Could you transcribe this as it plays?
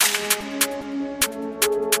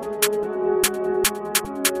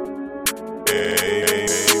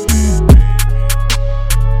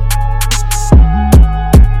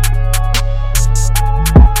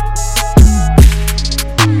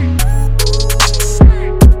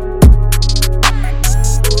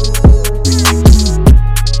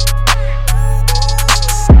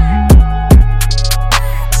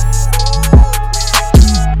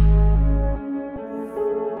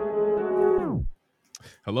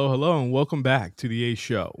Hello, and welcome back to the A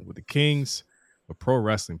Show with the Kings of Pro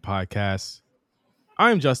Wrestling Podcast.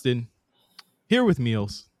 I'm Justin, here with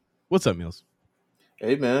Meelz. What's up, Meelz?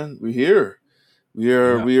 Hey man, we're here. We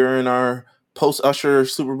are in our post Usher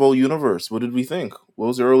Super Bowl universe. What did we think? What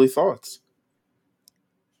was your early thoughts?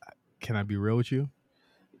 Can I be real with you?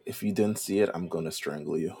 If you didn't see it, I'm gonna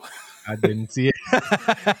strangle you. I didn't see it.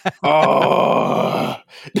 Oh,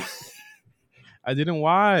 I didn't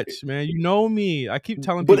watch, man. You know me. I keep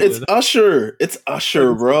telling but people it's Usher. It's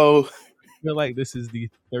Usher, bro. I feel like this is the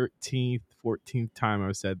 13th, 14th time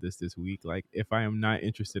I've said this week. Like, if I am not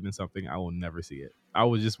interested in something, I will never see it.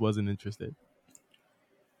 Just wasn't interested.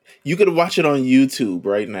 You could watch it on YouTube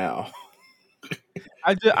right now.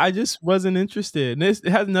 I just wasn't interested. And it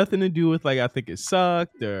has nothing to do with like I think it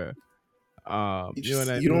sucked or you know what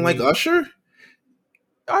I mean? You don't like Usher?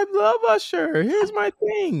 I love Usher. Here's my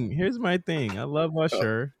thing. I love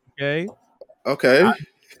Usher. Okay. Okay.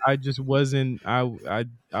 I just wasn't. I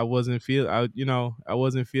wasn't I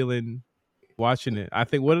wasn't feeling watching it. I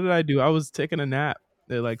think what did I do? I was taking a nap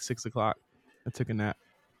at like 6:00. I took a nap.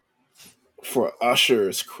 For Usher,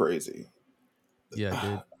 it's crazy. Yeah, I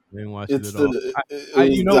did. I didn't watch It's it at all.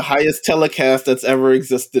 the highest telecast that's ever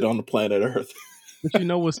existed on the planet Earth. But you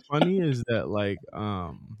know what's funny is that like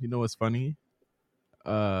you know what's funny?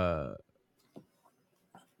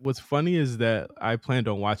 What's funny is that I planned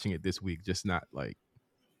on watching it this week, just not like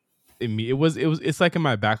in me. It's like in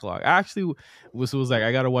my backlog. I actually was like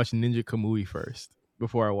I gotta watch Ninja Kamui first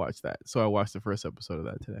before I watch that. So I watched the first episode of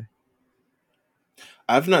that today.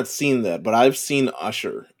 I've not seen that, but I've seen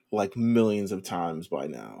Usher like millions of times by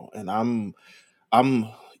now, and I'm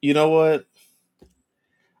you know what?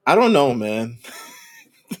 I don't know, man.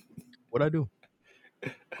 What'd I do?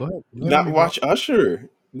 Go ahead. Not watch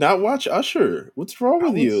Usher. What's wrong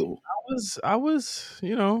with you? I was,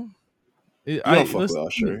 you know. You don't fuck with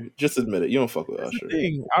Usher. Just admit it. You don't fuck with Usher.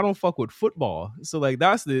 I don't fuck with football. So like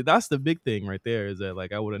that's the big thing right there is that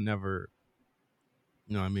like I would have never,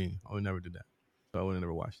 you know what I mean? I would never do that. So I would have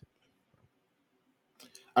never watched it.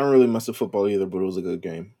 I don't really mess with football either, but it was a good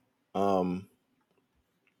game. But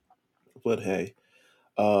hey.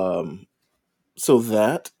 So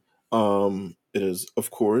that it is of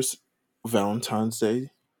course Valentine's Day.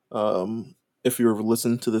 If you're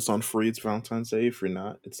listening to this on free, it's Valentine's Day. If you're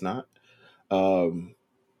not, it's not.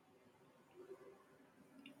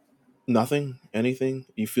 Nothing? Anything?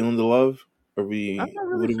 You feeling the love? What do we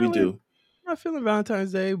do? I'm not feeling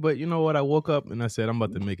Valentine's Day, but you know what? I woke up and I said I'm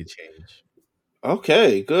about to make a change.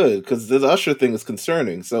 Okay, good, because this Usher thing is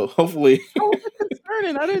concerning. So hopefully,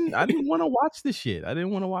 concerning. I didn't want to watch this shit. I didn't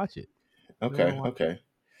want to watch it. Okay.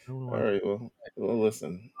 All right. Well,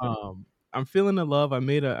 listen. I'm feeling the love. I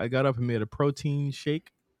got up and made a protein shake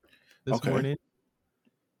this morning. I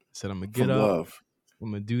said I'm gonna get up. Love. I'm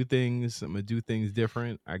gonna do things. I'm gonna do things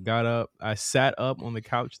different. I got up. I sat up on the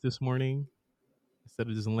couch this morning instead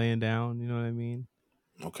of just laying down. You know what I mean?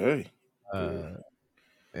 Okay.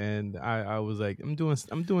 And I was like, I'm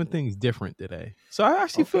doing things different today. So I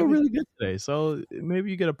actually feel really good today. So maybe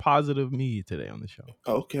you get a positive me today on the show.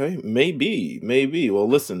 Okay, maybe. Well,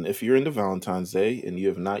 listen, if you're into Valentine's Day and you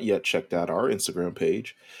have not yet checked out our Instagram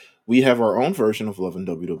page, we have our own version of Love and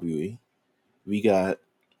WWE. We got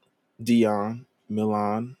Dion,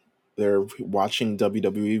 Milan. They're watching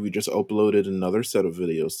WWE. We just uploaded another set of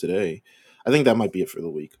videos today. I think that might be it for the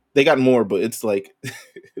week. They got more, but it's like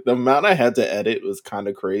the amount I had to edit was kind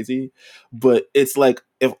of crazy. But it's like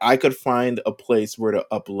if I could find a place where to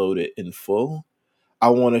upload it in full, I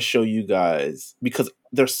want to show you guys because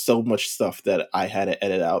there's so much stuff that I had to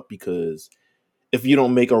edit out because if you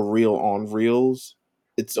don't make a reel on Reels,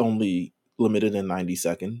 it's only limited in 90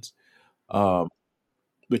 seconds,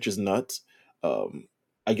 which is nuts.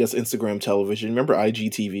 I guess Instagram television. Remember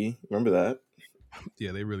IGTV? Remember that?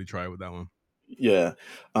 Yeah, they really tried with that one. Yeah.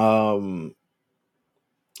 So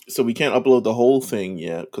we can't upload the whole thing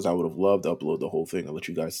yet because I would have loved to upload the whole thing and let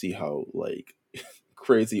you guys see how like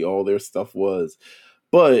crazy all their stuff was.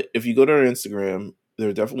 But if you go to our Instagram,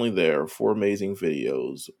 they're definitely there. 4 amazing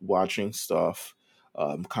videos, watching stuff,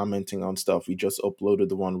 commenting on stuff. We just uploaded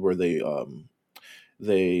the one where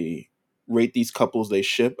they rate these couples they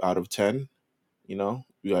ship out of 10. You know,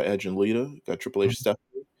 we got Edge and Lita, got Triple H,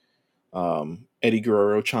 Stephanie, Eddie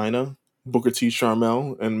Guerrero, China, Booker T,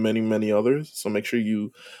 Sharmell, and many, many others. So make sure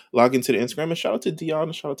you log into the Instagram and shout out to Dion,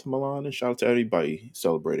 and shout out to Milan, and shout out to everybody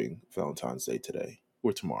celebrating Valentine's Day today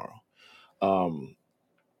or tomorrow.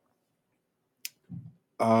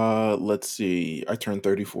 Let's see. I turned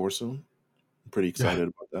 34 soon. I'm pretty excited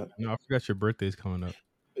about that. No, I forgot your birthday's coming up.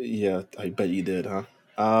 Yeah, I bet you did, huh?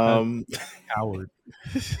 Howard.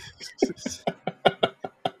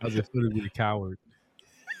 I just want to be a coward.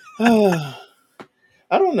 I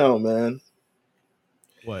don't know, man.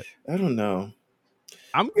 What? I don't know.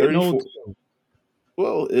 I'm getting old 34. too.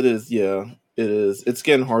 Well, it is. Yeah, it is. It's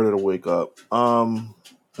getting harder to wake up.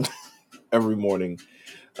 Every morning.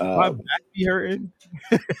 My Um, back be hurting.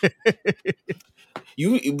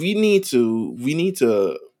 we need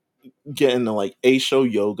to get into like A show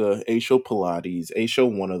yoga, A show Pilates, A show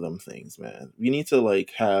one of them things, man. We need to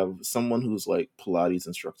like have someone who's like Pilates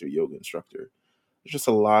instructor, yoga instructor. It's just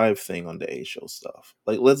a live thing on the A show stuff.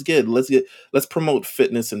 Like let's promote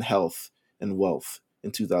fitness and health and wealth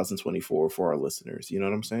in 2024 for our listeners. You know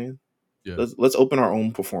what I'm saying? Yeah. Let's open our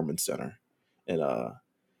own performance center and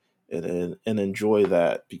and enjoy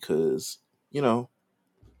that because you know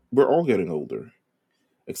we're all getting older,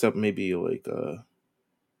 except maybe like Brad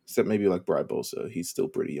Bosa. He's still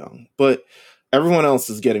pretty young, but everyone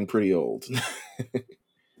else is getting pretty old.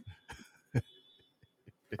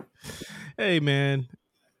 Hey man,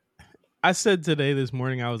 I said today this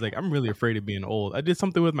morning I was like, I'm really afraid of being old. I did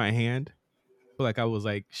something with my hand, but like I was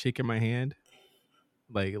like shaking my hand,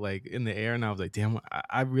 like in the air, and I was like, damn,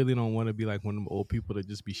 I really don't want to be like one of them old people to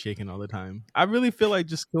just be shaking all the time. I really feel like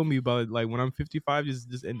just kill me, but like when I'm 55,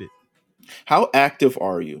 just end it. How active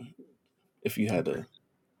are you? If you had to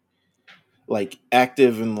like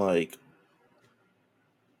active and like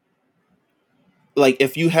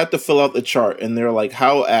if you had to fill out the chart and they're like,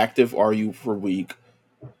 how active are you per week?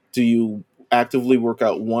 Do you actively work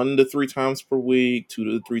out 1 to 3 times per week, 2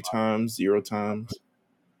 to 3 times, 0 times,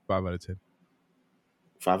 5 out of 10.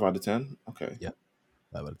 5 out of 10? Okay, Yeah,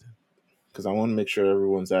 5 out of 10. because I want to make sure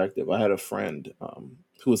everyone's active. I had a friend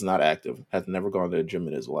who was not active, had never gone to a gym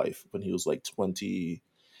in his life when he was like 20.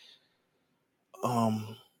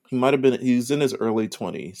 He might have been. He's in his early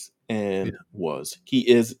 20s, Yeah. and he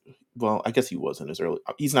is. Well, I guess he was in his early.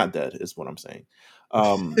 He's not dead, is what I'm saying.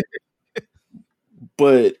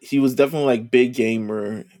 But he was definitely like big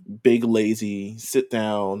gamer, big lazy, sit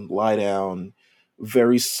down, lie down,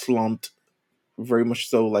 very slumped, very much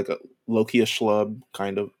so like a low-key a schlub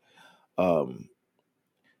kind of. Um,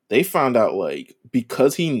 they found out like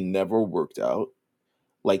because he never worked out,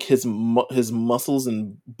 like his muscles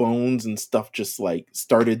and bones and stuff just like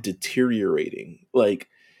started deteriorating. Like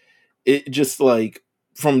it just like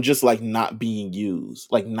from just like not being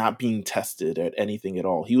used, like not being tested at anything at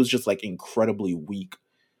all. He was just like incredibly weak,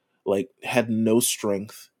 like had no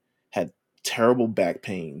strength, had terrible back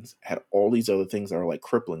pains, had all these other things that are like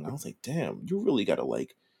crippling. I was like, damn, you really gotta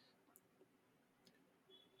like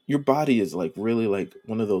your body is like really like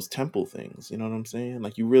one of those temple things. You know what I'm saying?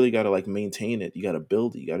 Like you really gotta like maintain it. You gotta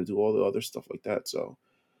build it. You gotta do all the other stuff like that. So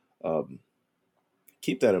um,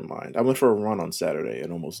 keep that in mind. I went for a run on Saturday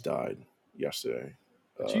and almost died yesterday.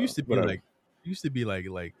 But you used to be But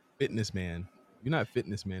like, fitness man. You're not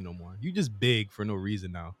fitness man no more. You just big for no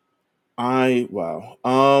reason now. wow.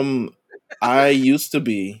 I used to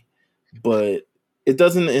be, but it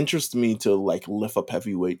doesn't interest me to like lift up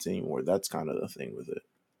heavy weights anymore. That's kind of the thing with it.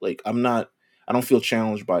 Like I don't feel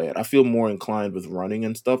challenged by it. I feel more inclined with running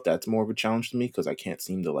and stuff. That's more of a challenge to me because I can't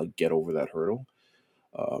seem to like get over that hurdle.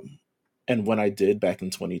 Um, and when I did back in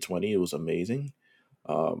 2020, it was amazing.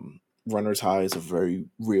 Runner's high is a very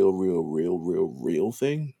real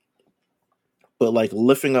thing. But like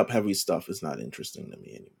lifting up heavy stuff is not interesting to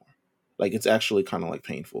me anymore. Like it's actually kind of like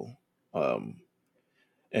painful. Um,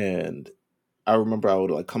 and I remember I would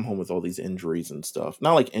like come home with all these injuries and stuff.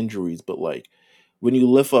 Not like injuries, but like when you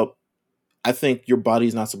lift up, I think your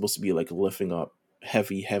body's not supposed to be like lifting up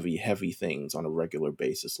heavy things on a regular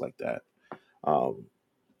basis like that. Um,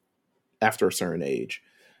 After a certain age,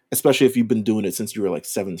 especially if you've been doing it since you were like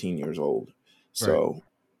 17 years old. Right. So,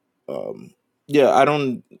 um, yeah, I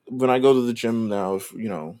don't, when I go to the gym now, if you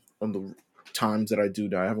know, on the times that I do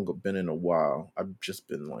now, I haven't been in a while. I've just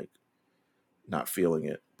been like not feeling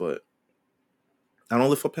it, but I don't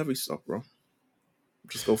lift up heavy stuff, bro.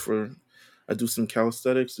 Just go for, I do some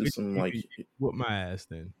calisthenics, do some You like, can whoop my ass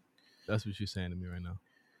then. That's what you're saying to me right now.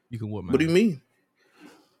 You can whoop my what do you ass. mean?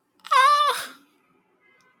 Ah,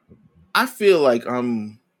 I feel like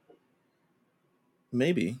I'm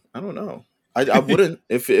maybe, I don't know. I wouldn't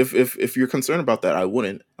if you're concerned about that. I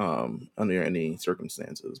wouldn't under any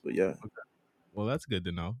circumstances. But yeah, Well, that's good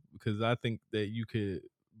to know because I think that you could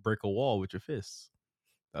break a wall with your fists.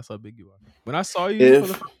 That's how big you are. When I saw you for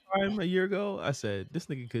the if first time a year ago, I said this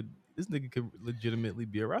nigga could legitimately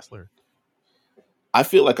be a wrestler. I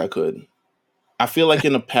feel like I could, I feel like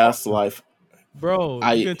in a past life, Bro, you're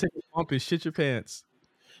I gonna take a bump and shit your pants.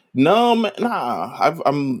 no man, nah.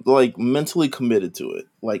 I'm like mentally committed to it.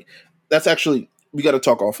 Like that's actually we got to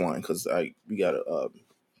talk offline because I we got to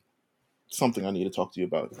something I need to talk to you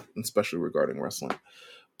about, especially regarding wrestling.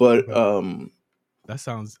 But Okay. That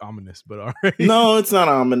sounds ominous, but all right. no, it's not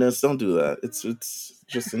ominous. Don't do that. It's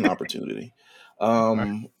just an opportunity. All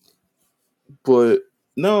right. But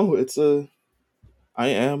no, it's a. I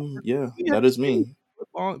am. Yeah, We have that is these me.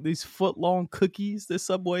 these foot long cookies that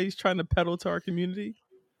Subway's trying to peddle to our community.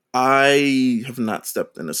 I have not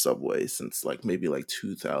stepped in a Subway since like maybe like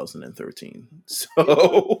 2013. These mother-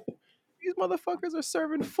 So these motherfuckers are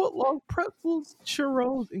serving foot long pretzels,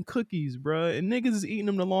 churros, and cookies, bruh. And niggas is eating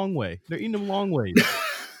them the long way. They're eating them long ways.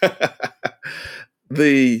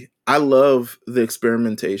 I love the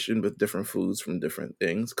experimentation with different foods from different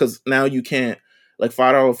things, because now you can't, like,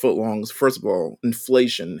 $5 footlongs. First of all,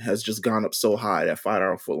 inflation has just gone up so high that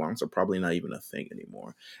 $5 footlongs are probably not even a thing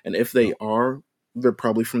anymore. And if they No. are, they're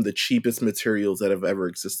probably from the cheapest materials that have ever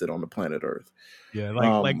existed on the planet Earth. Yeah, like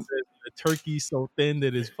Um, the turkey so thin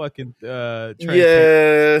that it's fucking transparent.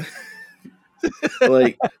 yeah.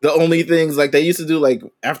 Like the only things, like, they used to do, like,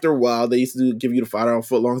 after a while they used to give you the $5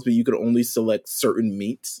 footlongs, but you could only select certain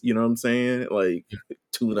meats. You know what I'm saying? Like Roast.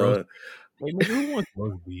 tuna, Like nigga, who wants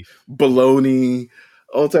roast beef? bologna,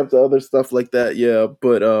 all types of other stuff like that. Yeah,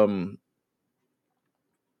 but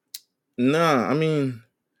nah. I mean,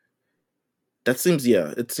 it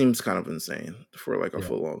seems kind of insane for like a Yeah,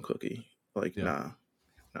 footlong cookie. Like, yeah.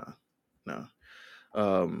 nah, nah.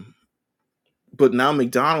 Um, but now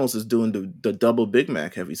McDonald's is doing the double Big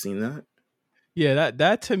Mac. Have you seen that? Yeah,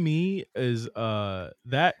 that to me is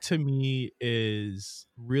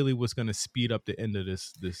really what's gonna speed up the end of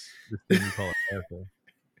this thing we call America.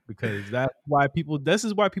 Because this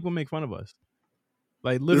is why people make fun of us.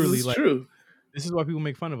 Like This literally, is like true. this is why people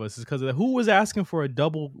make fun of us. Is because who was asking for a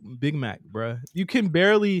double Big Mac, bruh? You can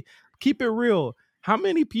barely keep it real. How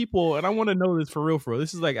many people, and I want to know this for real,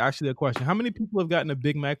 this is like actually a question. How many people have gotten a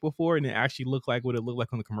Big Mac before and it actually looked like what it looked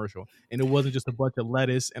like on the commercial? And it wasn't just a bunch of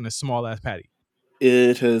lettuce and a small ass patty.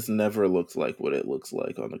 It has never looked like what it looks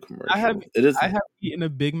like on the I have commercial. It is. I have eaten a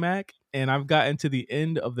Big Mac and I've gotten to the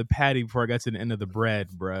end of the patty before I got to the end of the bread,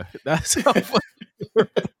 bruh. That's how fucking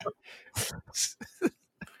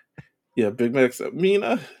Yeah, Big Macs. I mean,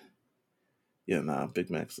 yeah, nah, Big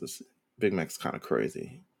Mac's kind of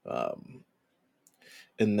crazy.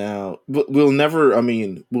 And now, but we'll never. I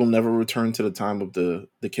mean, we'll never return to the time of the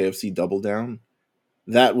KFC Double Down.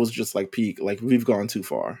 That was just like peak. Like, we've gone too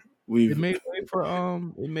far. it We've made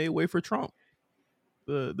way for Trump.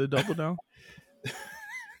 The double down.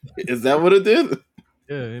 Is that what it did?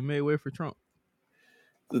 Yeah, it made way for Trump.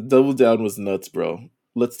 The Double Down was nuts, bro.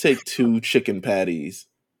 Let's take 2 chicken patties,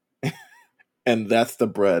 and that's the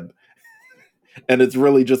bread, and it's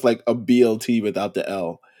really just like a BLT without the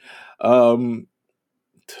L. Um,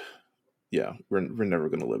 yeah, we're never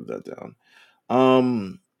gonna live that down.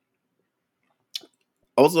 Um,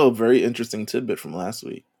 Also, a very interesting tidbit from last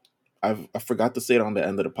week. I forgot to say it on the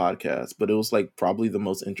end of the podcast, but it was like probably the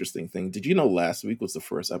most interesting thing. Did you know last week was the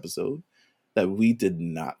first episode that we did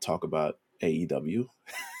not talk about AEW?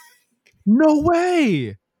 No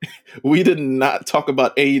way. We did not talk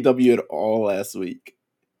about AEW at all last week.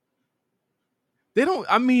 They don't.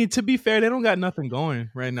 I mean, to be fair, they don't got nothing going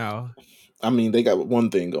right now. I mean, they got one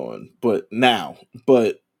thing going, but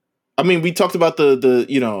I mean, we talked about the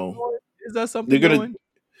Is that they're something gonna going?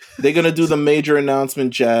 they're gonna do the major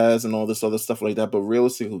announcement jazz and all this other stuff like that. But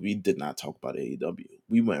realistically, we did not talk about AEW.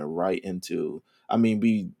 We went right into. I mean,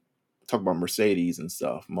 we talked about Mercedes and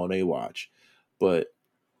stuff, Monet Watch, but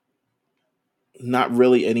not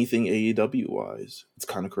really anything AEW wise. It's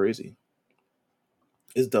kind of crazy.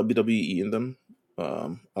 Is WWE eating them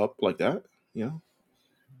up like that? You know.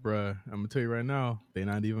 Bruh, I'm gonna tell you right now, they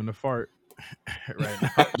not even a fart right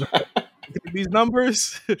now. These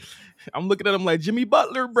numbers, I'm looking at them like Jimmy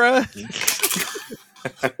Butler, bruh.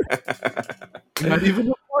 Not even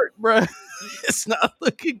a fart, bruh. It's not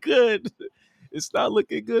looking good. It's not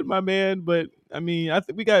looking good, my man. But I mean, I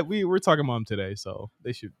think we're talking about them today, so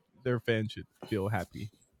their fans should feel happy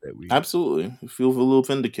that we. Absolutely, feel a little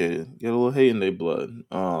vindicated. Get a little hate in their blood.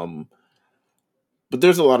 But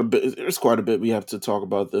there's quite a bit we have to talk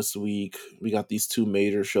about this week. We got these 2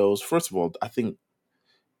 major shows. First of all, I think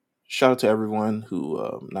shout out to everyone who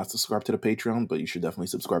not subscribed to the Patreon, but you should definitely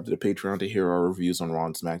subscribe to the Patreon to hear our reviews on Raw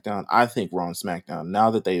and SmackDown. I think Raw and SmackDown,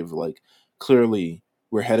 now that they've like clearly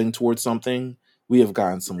we're heading towards something, we have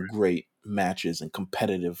gotten some great matches and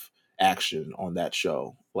competitive action on that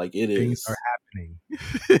show. Like, it Things are is happening.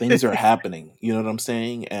 things are happening. You know what I'm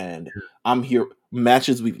saying? And I'm here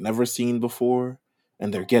matches we've never seen before,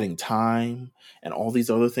 and they're getting time and all these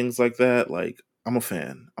other things like that. Like, I'm a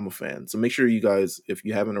fan. So make sure you guys, if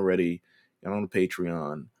you haven't already, get on the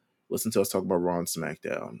Patreon. Listen to us talk about Raw and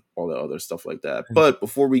SmackDown, all that other stuff like that. But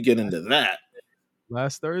before we get into that,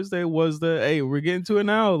 last Thursday was we're getting to it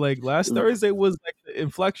now. Like last Thursday was like the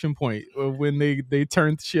inflection point of when they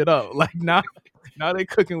turned shit up. Like now they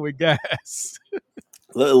cooking with gas.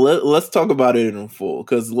 let's talk about it in full,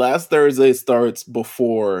 because last Thursday starts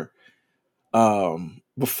before the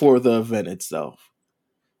event itself.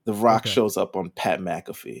 The Rock shows up on Pat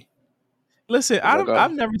McAfee. Listen,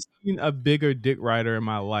 I've never seen a bigger dick rider in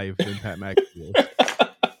my life than Pat McAfee.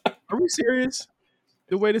 Are we serious?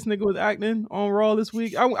 The way this nigga was acting on Raw this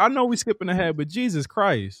week, I know we skipping ahead, but Jesus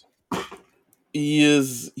Christ,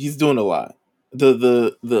 he's doing a lot.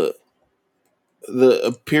 The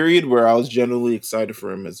period where I was generally excited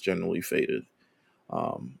for him has generally faded,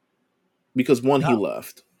 because he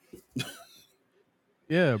left.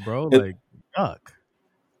 Yeah, bro, like yuck.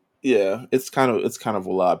 Yeah, it's kind of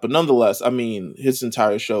a lot, but nonetheless, I mean, his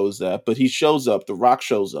entire show is that. But he shows up. The Rock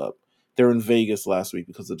shows up. They're in Vegas last week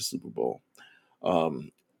because of the Super Bowl.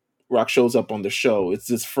 Rock shows up on the show. It's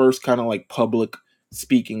his first kind of like public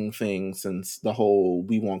speaking thing since the whole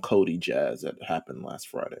 "We Want Cody" jazz that happened last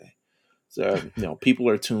Friday. So people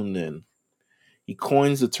are tuned in. He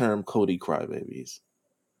coins the term "Cody crybabies."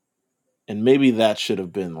 And maybe that should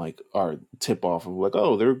have been like our tip off of like,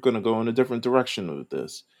 oh, they're going to go in a different direction with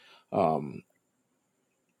this. But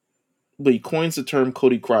he coins the term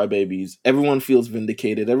Cody Crybabies. Everyone feels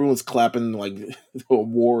vindicated. Everyone's clapping like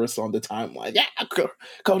awards on the timeline. Yeah,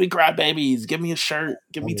 Cody Crybabies. Give me a shirt.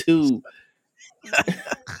 Give me 2.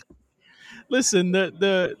 Listen,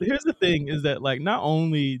 here's the thing is that like not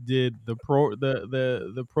only did the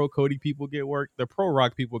pro Cody people get worked, the pro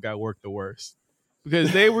Rock people got worked the worst.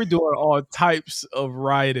 Because they were doing all types of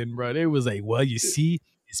writing, bro. They was like, well, you see,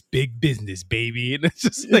 it's big business, baby. And it's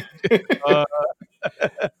just like,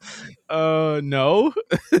 no,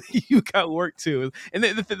 you got work too. And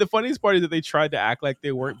the funniest part is that they tried to act like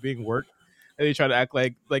they weren't being worked. And they tried to act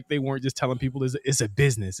like they weren't just telling people it's a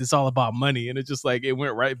business. It's all about money. And it's just like, it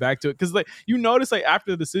went right back to it. Because like, you notice like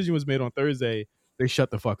after the decision was made on Thursday, they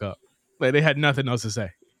shut the fuck up. Like they had nothing else to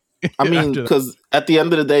say. I mean, because at the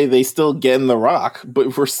end of the day, they still getting the Rock,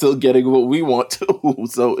 but we're still getting what we want to.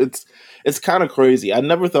 So it's kind of crazy. I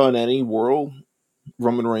never thought in any world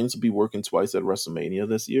Roman Reigns would be working twice at WrestleMania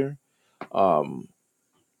this year. But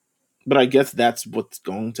I guess that's what's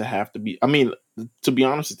going to have to be. I mean, to be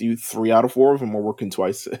honest with you, 3 out of 4 of them are working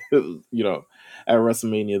twice, at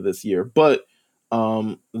WrestleMania this year. But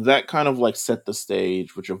that kind of like set the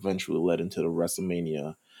stage, which eventually led into the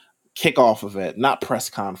WrestleMania kickoff event, not press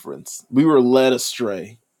conference. We were led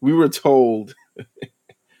astray. We were told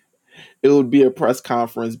it would be a press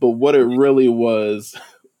conference, but what it really was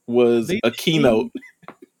a keynote.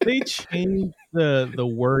 They changed the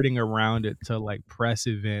wording around it to like press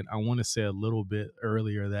event. I want to say a little bit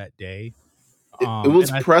earlier that day. It was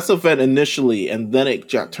press event initially, and then it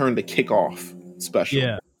turned to kickoff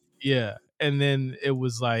special. Yeah. And then it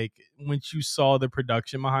was like once you saw the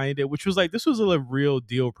production behind it, which was like this was a real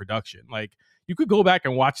deal production. Like you could go back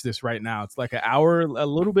and watch this right now. It's like an hour, a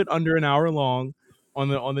little bit under an hour long on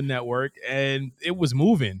the network, and it was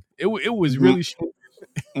moving. It was really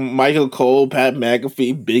Michael Cole, Pat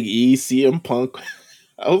McAfee, Big E, CM Punk.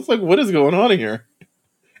 I was like, what is going on here?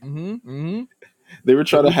 Mm-hmm. They were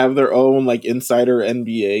trying to have their own like insider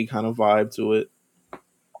NBA kind of vibe to it.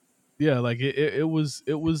 Yeah, like it was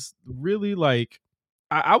really like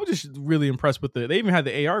I was just really impressed with they even had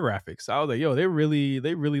the AR graphics. I was like, yo, they really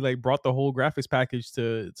like brought the whole graphics package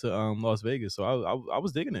to Las Vegas. So I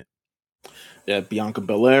was digging it. Yeah, Bianca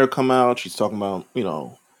Belair come out. She's talking about,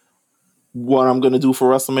 what I'm going to do for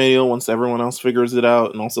WrestleMania once everyone else figures it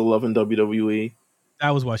out, and also loving WWE. That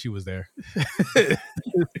was why she was there. that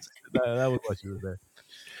was why she was there.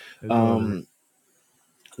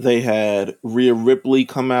 They had Rhea Ripley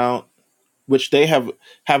come out, which they have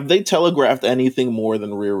they telegraphed anything more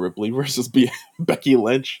than Rhea Ripley versus Becky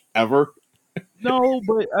Lynch ever? No,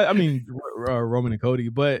 but I mean Roman and Cody,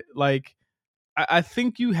 but like I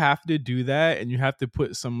think you have to do that, and you have to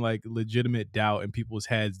put some like legitimate doubt in people's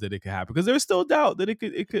heads that it could happen, because there's still doubt that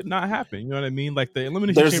it could not happen. You know what I mean? Like the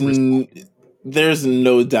elimination there's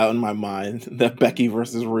no doubt in my mind that Becky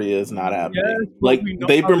versus Rhea is not happening. Yes, like we know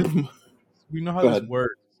how this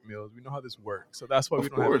works, Meelz. We know how this works, so that's why we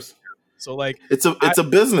don't have. So like it's a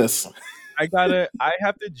business. I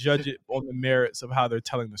have to judge it on the merits of how they're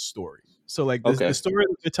telling the story. So like the story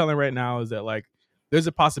that they're telling right now is that like there's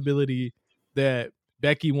a possibility that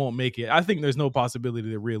Becky won't make it. I think there's no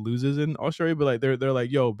possibility that Rhea loses in Australia, but like they're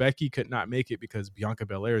like, yo, Becky could not make it because Bianca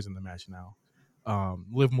Belair is in the match now.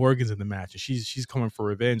 Liv Morgan's in the match, and she's coming for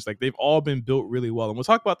revenge. Like they've all been built really well, and we'll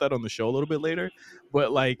talk about that on the show a little bit later.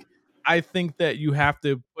 But like I think that you have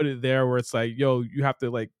to put it there where it's like, yo, you have to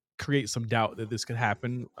like create some doubt that this could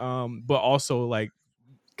happen. But also like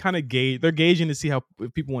kind of they're gauging to see how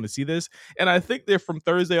if people want to see this. And I think they're from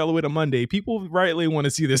Thursday all the way to Monday. People rightly want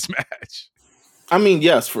to see this match. I mean,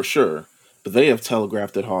 yes, for sure. But they have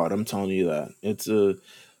telegraphed it hard. I'm telling you that.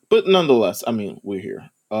 But nonetheless, I mean, we're here.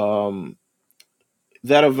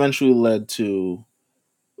 That eventually led to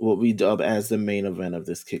what we dub as the main event of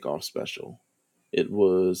this kickoff special. It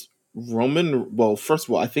was Roman. Well, first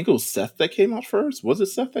of all, I think it was Seth that came out first. Was it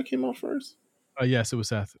Seth that came out first? Yes, it was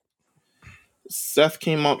Seth. Seth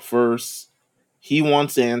came out first. He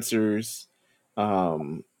wants answers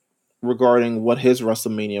regarding what his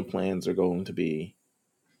WrestleMania plans are going to be.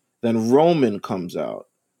 Then Roman comes out.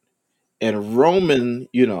 And Roman,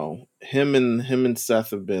 him and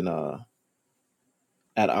Seth have been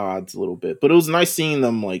at odds a little bit. But it was nice seeing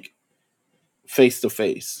them like face to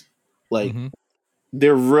face. Like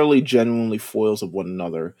they're really genuinely foils of one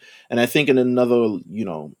another. And I think in another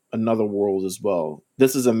world as well,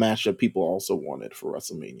 this is a match that people also wanted for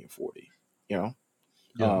WrestleMania 40, Yeah.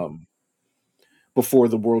 Before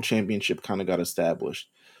the World Championship kind of got established.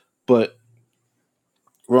 But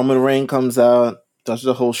Roman Reigns comes out, does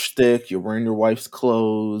the whole shtick, you're wearing your wife's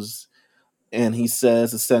clothes, and he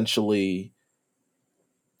says essentially,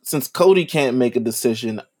 since Cody can't make a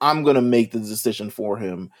decision, I'm going to make the decision for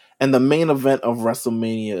him. And the main event of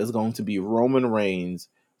WrestleMania is going to be Roman Reigns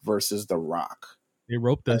versus The Rock. They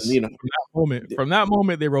roped us. And, from that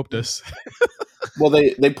moment, they roped us. Well,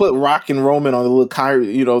 they put Rock and Roman on the little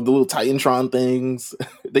the little Titantron things.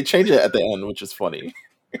 They changed it at the end, which is funny.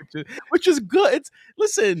 Which is good.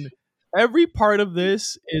 Listen, every part of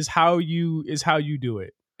this is how you do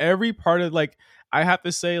it. Every part of, like, I have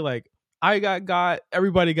to say, like, I got,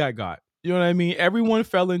 everybody got. You know what I mean? Everyone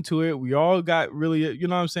fell into it. We all got really, you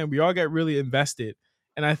know what I'm saying? We all got really invested.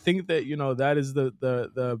 And I think that, that is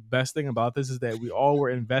the best thing about this, is that we all were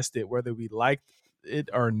invested, whether we liked it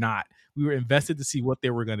or not. We were invested to see what they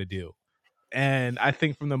were going to do. And I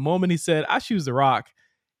think from the moment he said, I choose The Rock,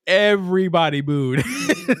 everybody booed.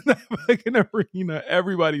 In the fucking arena,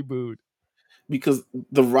 everybody booed. Because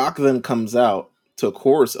The Rock then comes out to a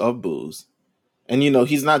chorus of boos. And,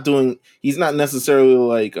 he's not necessarily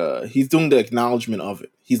like, he's doing the acknowledgement of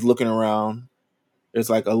it. He's looking around. There's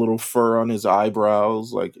like a little fur on his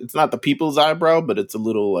eyebrows. Like, it's not the people's eyebrow, but it's a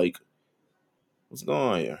little like, what's going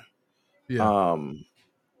on here? Yeah.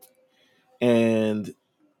 And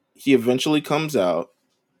he eventually comes out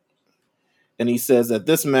and he says that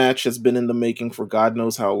this match has been in the making for God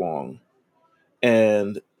knows how long.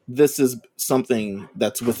 And this is something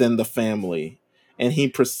that's within the family. And he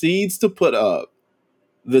proceeds to put up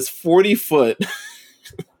this 40-foot.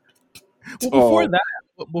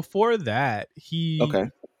 Well, before that, he. Okay.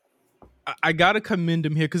 I gotta commend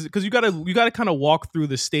him here because you gotta kind of walk through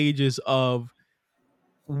the stages of.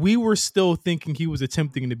 We were still thinking he was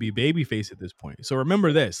attempting to be babyface at this point. So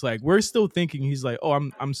remember this, like, we're still thinking he's like, oh,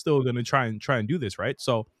 I'm still gonna try and do this, right?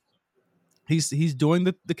 So he's doing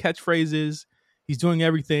the catchphrases, he's doing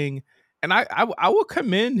everything. And I will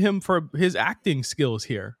commend him for his acting skills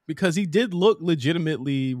here, because he did look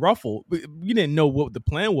legitimately ruffled. We didn't know what the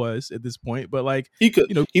plan was at this point, but like he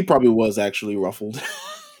probably was actually ruffled.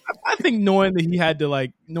 I think knowing what he had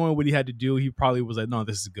to do, he probably was like, no,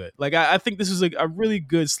 this is good. Like, I think this is a really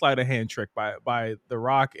good sleight of hand trick by The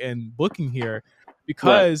Rock and booking here,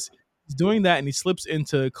 because he's doing that and he slips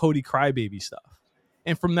into Cody Crybaby stuff.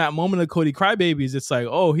 And from that moment of Cody Crybabies, it's like,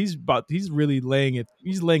 oh, he's really laying it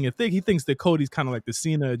thick. He thinks that Cody's kind of like the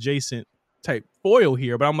Cena adjacent type foil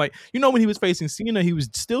here. But I'm like, when he was facing Cena, he was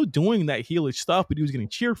still doing that heelish stuff, but he was getting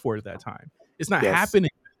cheered for it at that time. It's not happening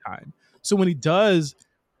at that time. So when he does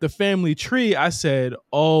the family tree, I said,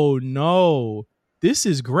 oh no, this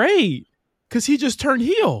is great. Because he just turned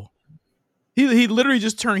heel. He literally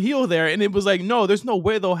just turned heel there. And it was like, no, there's no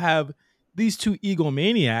way they'll have these two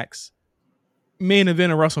egomaniacs main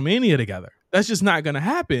event of WrestleMania together. That's just not going to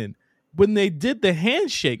happen. When they did the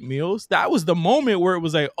handshake, Meelz, that was the moment where it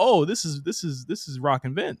was like, oh, this is Rock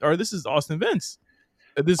and Vince, or this is Austin Vince.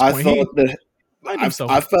 At this point, I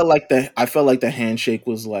felt like the handshake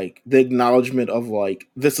was like the acknowledgement of like,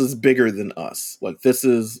 this is bigger than us. Like, this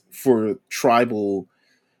is for tribal.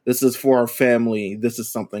 This is for our family. This is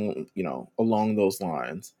something, along those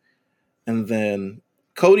lines. And then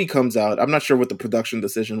Cody comes out. I'm not sure what the production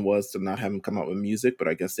decision was to not have him come out with music, but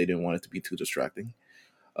I guess they didn't want it to be too distracting.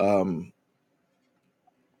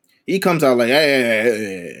 He comes out like,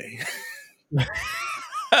 hey.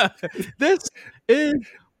 This is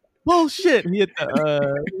bullshit. He hit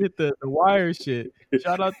the wire shit.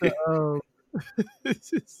 Shout out to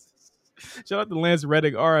Shout out to Lance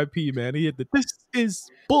Reddick, RIP, man. He hit the this is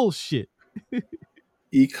bullshit.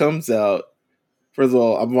 He comes out. First of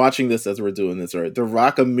all, I'm watching this as we're doing this, right? The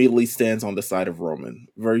Rock immediately stands on the side of Roman.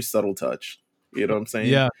 Very subtle touch. You know what I'm saying?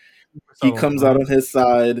 Yeah. He So, comes out on his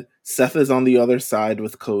side. Seth is on the other side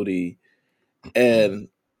with Cody. And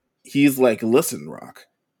he's like, listen, Rock,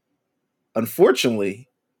 unfortunately,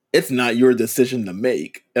 it's not your decision to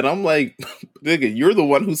make. And I'm like, nigga, you're the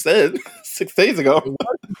one who said 6 days ago.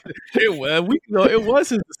 It was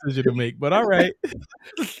his decision to make, but all right.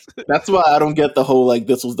 That's why I don't get the whole, like,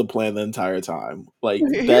 this was the plan the entire time. Like,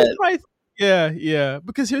 that. Yeah.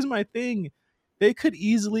 Because here's my thing. They could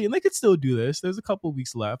easily, and they could still do this. There's a couple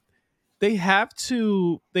weeks left. They have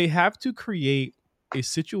to create a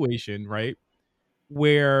situation, right,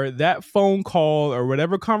 where that phone call or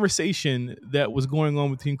whatever conversation that was going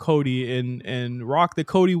on between Cody and Rock, that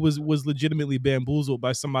Cody was legitimately bamboozled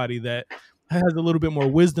by somebody that has a little bit more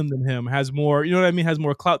wisdom than him, has more, you know what I mean, has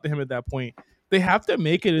more clout than him at that point. They have to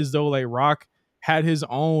make it as though like Rock had his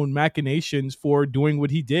own machinations for doing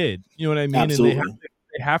what he did. You know what I mean? Absolutely. And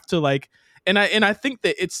they have to like, and I think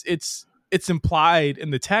that it's implied in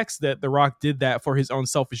the text that The Rock did that for his own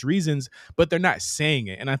selfish reasons, but they're not saying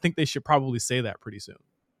it. And I think they should probably say that pretty soon.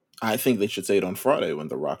 I think they should say it on Friday when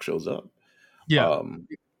The Rock shows up. Yeah.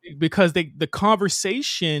 Because the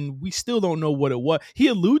conversation, we still don't know what it was. He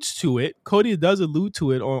alludes to it. Cody does allude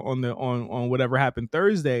to it on whatever happened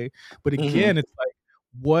Thursday. But again, it's like,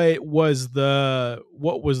 what was the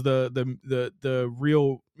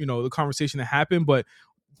real, you know, the conversation that happened? But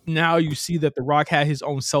now you see that The Rock had his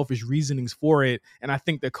own selfish reasonings for it. And I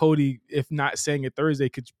think that Cody, if not saying it Thursday,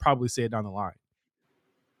 could probably say it down the line.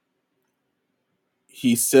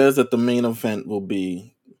 He says that the main event will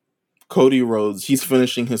be Cody Rhodes. He's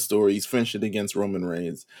finishing his story. He's finishing against Roman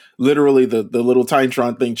Reigns. Literally, the little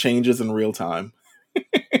Titantron thing changes in real time.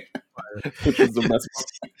 Which is the best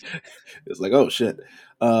part. It's like, oh shit.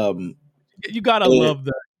 You gotta love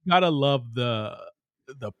the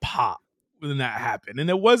pop when that happened. And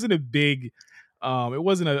it wasn't a big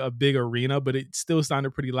arena, but it still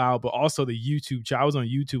sounded pretty loud. But also the YouTube chat. I was on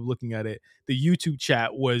YouTube looking at it. The YouTube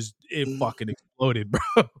chat fucking exploded, bro.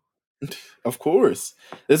 Of course.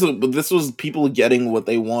 This was people getting what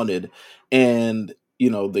they wanted. And, you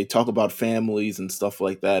know, they talk about families and stuff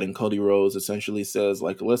like that. And Cody Rhodes essentially says,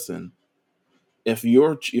 like, listen, if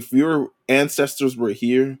your ancestors were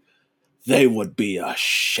here, they would be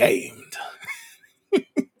ashamed.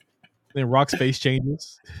 Then Rock's face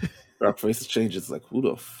changes. Rock's face changes. Like, who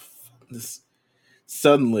the this?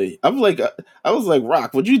 Suddenly, I was like,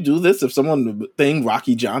 Rock, would you do this if someone thing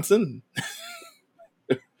Rocky Johnson?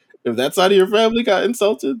 If that side of your family got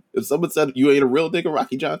insulted, if someone said you ain't a real nigga,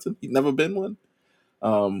 Rocky Johnson, he's never been one,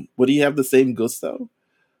 would he have the same gusto?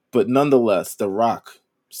 But nonetheless, The Rock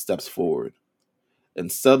steps forward,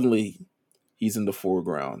 and suddenly he's in the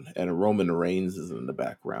foreground, and Roman Reigns is in the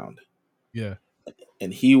background. Yeah.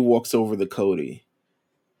 And he walks over to Cody.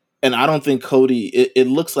 And I don't think Cody, it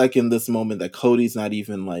looks like in this moment that Cody's not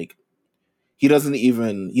even like,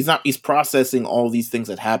 he's processing all these things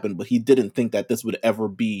that happened, but he didn't think that this would ever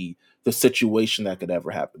be the situation that could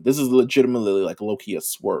ever happen. This is legitimately like low-key a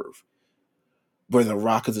swerve, where The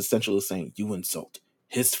Rock is essentially saying, you insult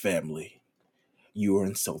his family, you are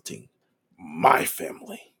insulting my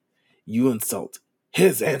family. You insult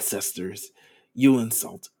his ancestors, you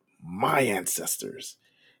insult my ancestors.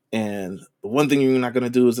 And the one thing you're not going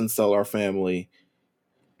to do is insult our family.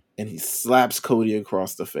 And he slaps Cody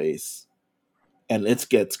across the face. And it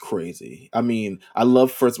gets crazy. I mean,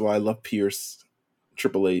 first of all, I love Pierce,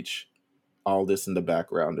 Triple H, all this in the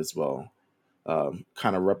background as well.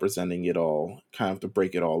 Kind of representing it all, kind of to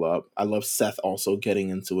break it all up. I love Seth also getting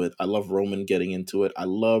into it. I love Roman getting into it. I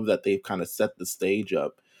love that they've kind of set the stage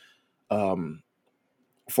up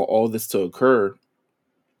for all this to occur.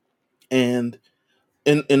 And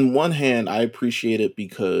in one hand, I appreciate it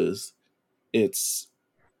because it's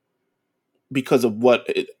because of what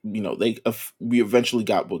we eventually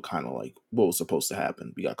got what was supposed to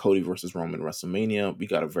happen. We got Cody versus Roman WrestleMania. We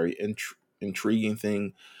got a very intriguing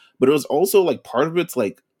thing, but it was also like part of it's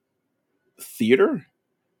like theater,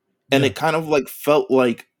 and it kind of like felt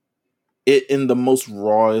like it in the most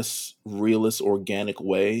rawest, realist, organic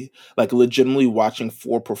way. Like legitimately watching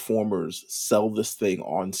 4 performers sell this thing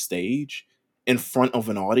on stage in front of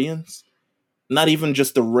an audience, not even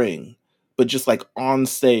just the ring, but just like on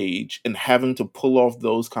stage, and having to pull off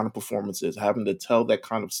those kind of performances, having to tell that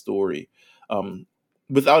kind of story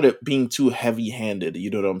without it being too heavy-handed.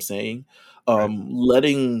 You know what I'm saying?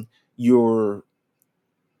 Letting you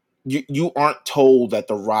aren't told that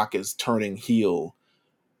The Rock is turning heel.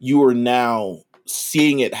 You are now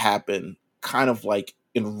seeing it happen kind of like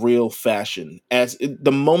in real fashion.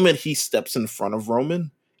 The moment he steps in front of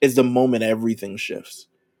Roman is the moment everything shifts,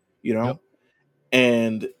 you know? Yep.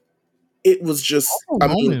 And it was just, Also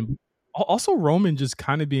Roman, also Roman just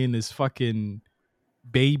kind of being this fucking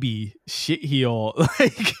baby shit heel.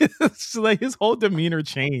 Like, it's like his whole demeanor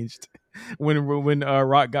changed when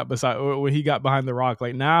Rock got beside, or when he got behind the Rock.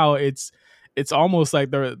 Like now it's almost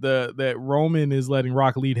like that Roman is letting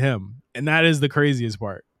Rock lead him, and that is the craziest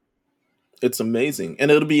part. it's amazing.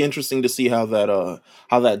 And it'll be interesting to see how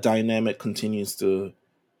that dynamic continues to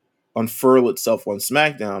unfurl itself on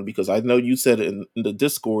SmackDown, because I know you said in the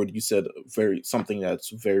Discord, you said something that's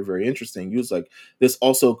very, very interesting. You was like, this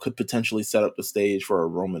also could potentially set up the stage for a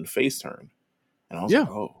Roman face turn. And I was like,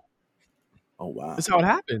 oh wow. It's how it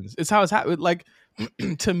happens. It's how it's happened. Like,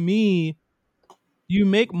 to me, you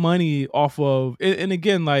make money off of, and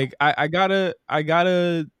again, like I gotta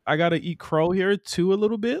eat crow here too a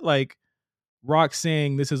little bit. Like, Rock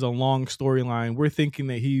saying this is a long storyline. We're thinking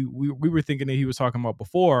that we were thinking that he was talking about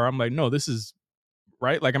before. I'm like, no, this is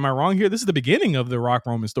right. Like, am I wrong here? This is the beginning of the Rock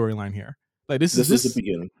Roman storyline here. Like, this is the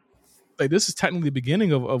beginning. Like, this is technically the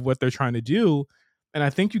beginning of what they're trying to do. And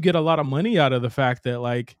I think you get a lot of money out of the fact that,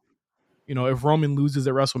 like, you know, if Roman loses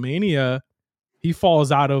at WrestleMania, he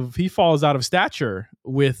falls out of stature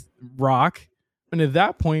with Rock. And at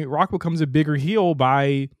that point, Rock becomes a bigger heel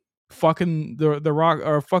by fucking the Rock,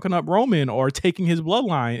 or fucking up Roman, or taking his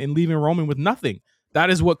bloodline and leaving Roman with nothing. That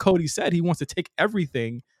is what Cody said. He wants to take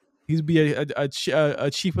everything. He's be a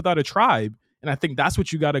chief without a tribe. And I think that's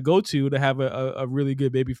what you got to go to have a really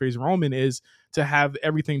good babyface Roman, is to have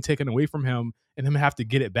everything taken away from him and him have to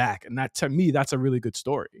get it back. And that, to me, that's a really good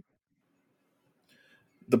story.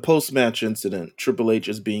 The post-match incident, Triple H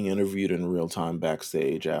is being interviewed in real time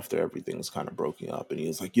backstage after everything's kind of broken up. And he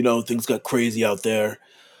was like, things got crazy out there.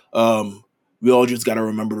 We all just got to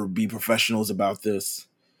remember to be professionals about this.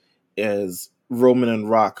 As Roman and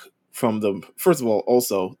Rock first of all,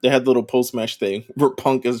 also, they had the little post-match thing where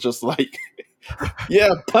Punk is just like,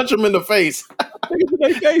 yeah, punch him in the face.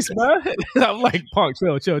 Man. I'm like, Punk,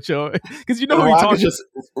 chill. Because you know who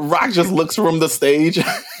Rock just looks from the stage.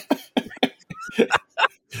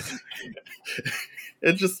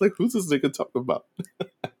 It's just like, who's this nigga talking about?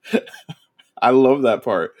 I love that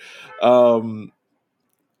part.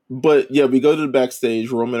 But yeah, we go to the backstage.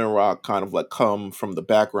 Roman and Rock kind of like come from the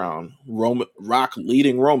background. Rock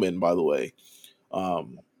leading Roman, by the way.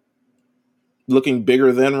 Looking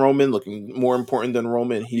bigger than Roman, looking more important than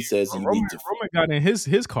Roman. He says, Roman got in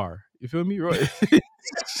his car. You feel me?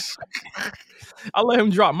 I'll let him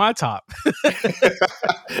drop my top.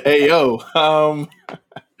 Hey, yo.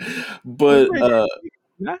 But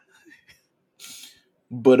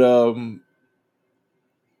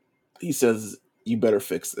he says, you better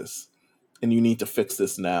fix this, and you need to fix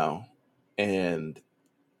this now. And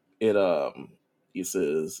he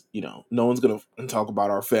says, no one's gonna talk about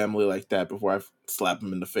our family like that before I slap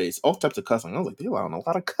him in the face. All types of cussing. I was like, they allowing a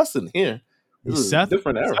lot of cussing here. This is a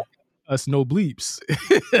different era. Us no bleeps.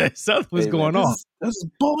 Seth, what's going on? This is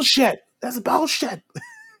bullshit. That's bullshit.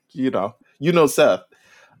 Seth.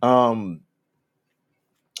 And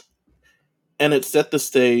it set the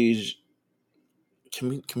stage. Can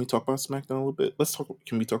we talk about SmackDown a little bit?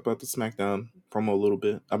 Can we talk about the SmackDown promo a little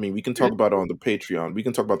bit? I mean, we can talk about it on the Patreon. We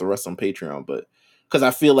can talk about the rest on Patreon, but because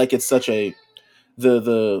I feel like it's such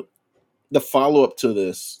the follow-up to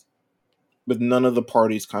this, with none of the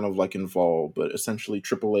parties kind of like involved, but essentially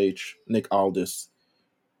Triple H, Nick Aldis,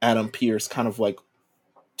 Adam Pearce kind of like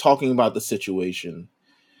talking about the situation.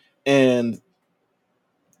 And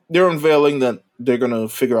they're unveiling that they're going to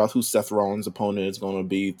figure out who Seth Rollins' opponent is going to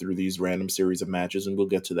be through these random series of matches, and we'll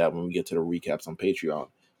get to that when we get to the recaps on Patreon.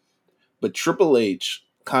 But Triple H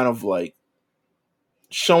kind of like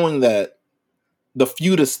showing that the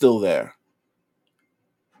feud is still there.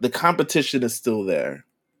 The competition is still there.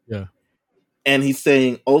 Yeah. And he's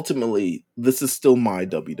saying, ultimately, this is still my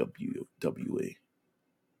WWE.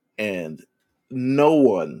 And no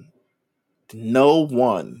one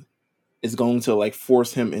is going to like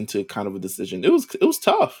force him into kind of a decision. It was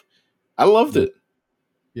tough. I loved it.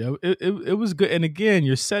 Yeah, it was good. And again,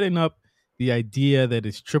 you're setting up the idea that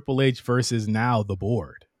it's Triple H versus now the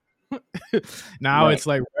board. Now It's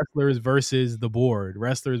like wrestlers versus the board,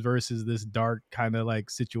 wrestlers versus this dark kind of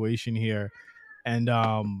like situation here. And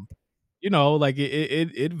like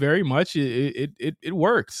it very much it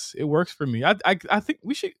works. It works for me. I think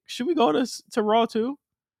we should we go to Raw too?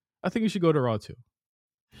 I think we should go to Raw too.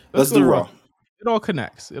 Let's do Raw. It all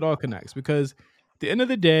connects because at the end of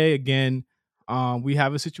the day, again, we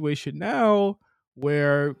have a situation now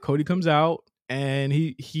where Cody comes out and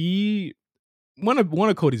he one of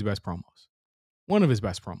Cody's best promos. One of his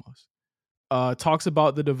best promos. Talks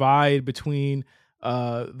about the divide between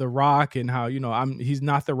the Rock and how he's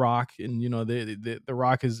not the Rock, and the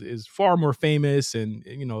Rock is far more famous and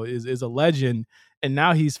is a legend, and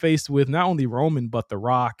now he's faced with not only Roman but the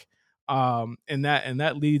Rock, and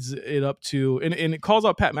that leads it up to and it calls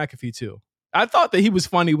out Pat McAfee too. I thought that he was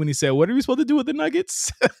funny when he said, "What are we supposed to do with the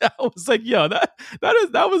Nuggets?" I was like, "Yo, that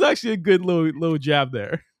was actually a good little jab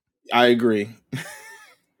there." I agree.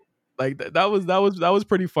 Like that was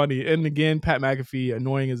pretty funny. And again, Pat McAfee,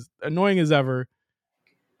 annoying as ever.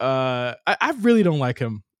 I really don't like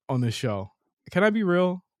him on this show. Can I be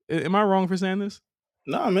real? Am I wrong for saying this?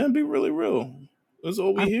 Nah, man, be really real. That's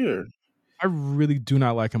all we hear. I really do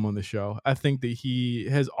not like him on the show. I think that he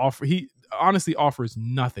honestly offers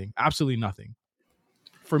nothing, absolutely nothing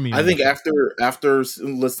for me. I think after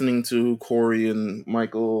listening to Corey and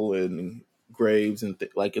Michael and Graves and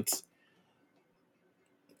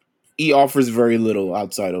he offers very little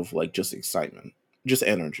outside of like just excitement, just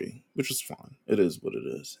energy, which is fine. It is what it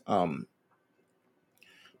is. But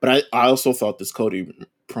I also thought this Cody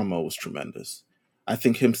promo was tremendous. I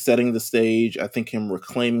think him setting the stage, I think him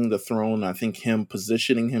reclaiming the throne, I think him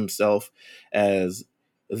positioning himself as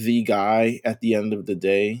the guy at the end of the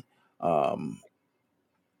day. But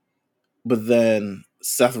then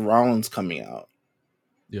Seth Rollins coming out.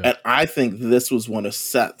 Yeah. And I think this was one of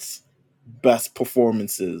Seth's best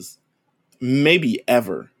performances maybe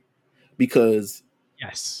ever, because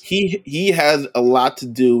yes, he has a lot to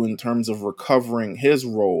do in terms of recovering his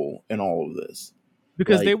role in all of this.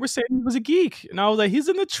 Because they were saying he was a geek, and I was like, he's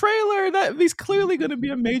in the trailer. That he's clearly going to be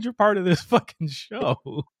a major part of this fucking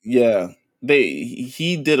show. Yeah,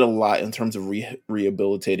 he did a lot in terms of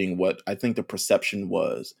rehabilitating what I think the perception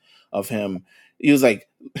was of him. He was like,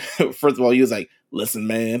 first of all, he was like, "Listen,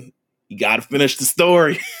 man, you got to finish the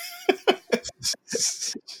story."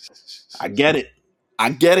 I get it.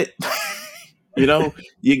 You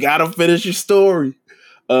got to finish your story.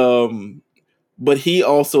 But he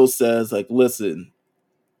also says, like, listen,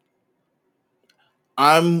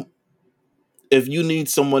 if you need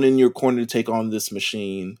someone in your corner to take on this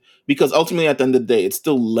machine, because ultimately at the end of the day, it's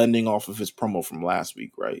still lending off of his promo from last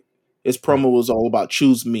week, right? His promo was all about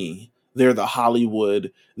choose me. They're the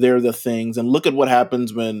Hollywood. They're the things. And look at what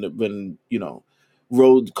happens when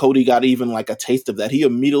Cody got even like a taste of that. He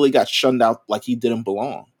immediately got shunned out like he didn't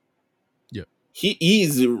belong. Yeah.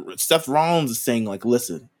 Seth Rollins is saying, like,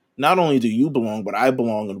 listen, not only do you belong, but I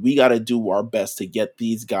belong, and we got to do our best to get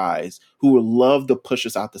these guys who would love to push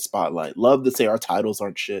us out the spotlight, love to say our titles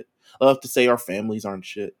aren't shit, love to say our families aren't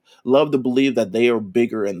shit, love to believe that they are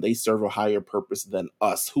bigger and they serve a higher purpose than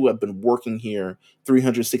us, who have been working here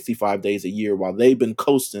 365 days a year while they've been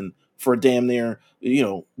coasting for damn near,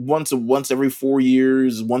 once every 4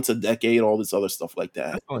 years, once a decade, all this other stuff like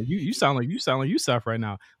that. You sound like Yusuf right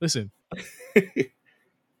now. Listen.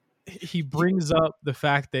 He brings up the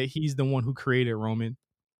fact that he's the one who created Roman,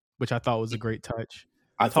 which I thought was a great touch.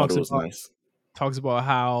 I thought it was nice. Talks about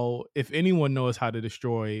how if anyone knows how to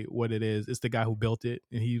destroy what it is, it's the guy who built it,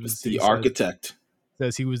 and he was the architect.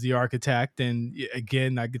 Says he was the architect, and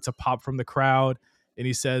again, that gets a pop from the crowd. And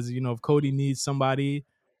he says, if Cody needs somebody,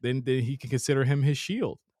 then he can consider him his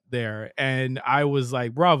shield there. And I was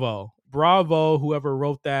like, bravo, whoever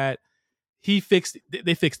wrote that. They fixed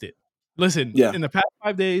it. Listen, in the past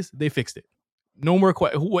 5 days, they fixed it. No more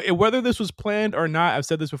whether this was planned or not. I've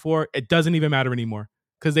said this before. It doesn't even matter anymore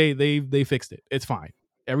because they fixed it. It's fine.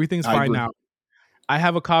 Everything's fine now. I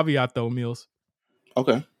have a caveat though, Meelz.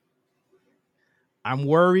 Okay. I'm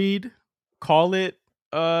worried. Call it.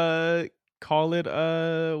 What do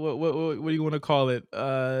you want to call it?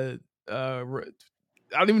 I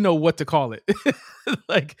don't even know what to call it.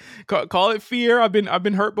 Like call it fear. I've been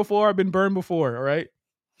hurt before. I've been burned before. All right.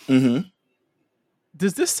 Mm-hmm.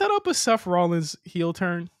 Does this set up a Seth Rollins heel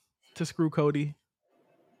turn to screw Cody?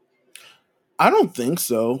 I don't think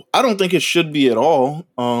so. I don't think it should be at all.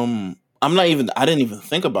 I didn't even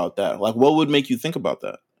think about that. Like, what would make you think about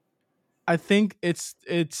that? I think it's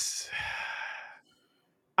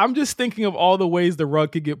I'm just thinking of all the ways the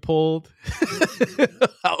rug could get pulled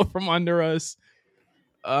out from under us.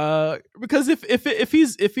 Because if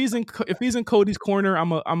he's in Cody's corner,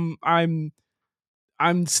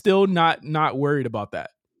 I'm still not worried about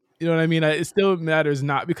that. You know what I mean? It still matters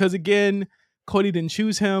not, because again, Cody didn't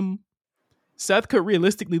choose him. Seth could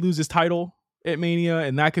realistically lose his title at Mania,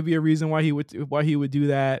 and that could be a reason why he would do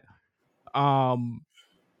that.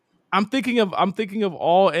 I'm thinking of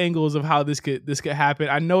all angles of how this could happen.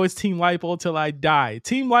 I know it's Team Lipo till I die.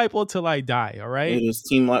 Team Lipo till I die. All right. It is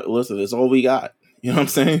Team Lipo. Listen, it's all we got. You know what I'm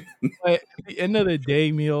saying? But at the end of the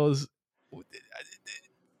day, Meelz,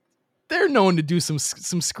 they're known to do some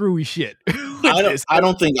screwy shit with I don't. this. I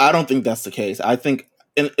don't think. I don't think that's the case. I think,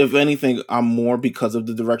 if anything, I'm more because of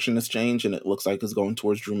the direction that's changed, and it looks like it's going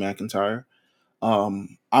towards Drew McIntyre.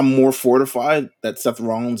 I'm more fortified that Seth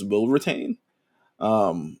Rollins will retain,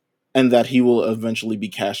 and that he will eventually be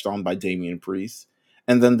cashed on by Damian Priest,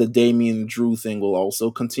 and then the Damian Drew thing will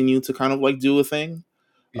also continue to kind of like do a thing.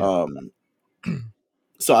 Yeah.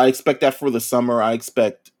 So I expect that for the summer. I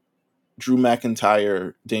expect Drew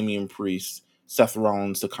McIntyre, Damian Priest, Seth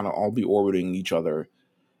Rollins to kind of all be orbiting each other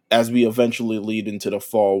as we eventually lead into the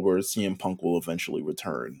fall, where CM Punk will eventually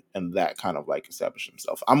return and that kind of like establish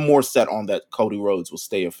himself. I'm more set on that Cody Rhodes will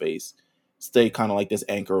stay a face, stay kind of like this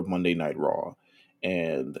anchor of Monday Night Raw.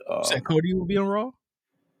 And Said Cody will be on Raw?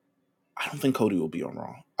 I don't think Cody will be on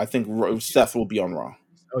Raw. I think Seth will be on Raw.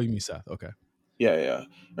 Oh, you mean Seth? Okay. Yeah.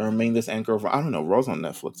 And remain this anchor of, I don't know, Raw's on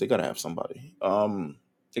Netflix. They gotta have somebody.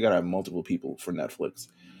 They gotta have multiple people for Netflix.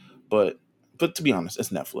 But to be honest, it's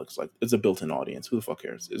Netflix. Like, it's a built-in audience. Who the fuck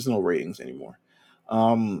cares? There's no ratings anymore.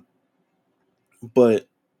 But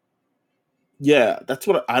yeah, that's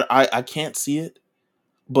what I can't see it.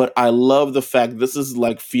 But I love the fact this is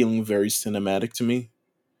like feeling very cinematic to me.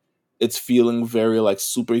 It's feeling very like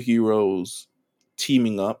superheroes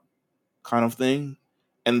teaming up kind of thing.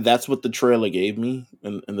 And that's what the trailer gave me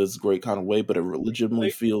in this great kind of way. But it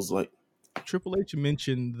legitimately feels like Triple H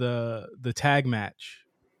mentioned the tag match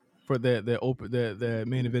for the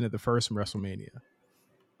main event of the first WrestleMania.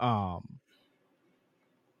 I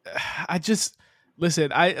just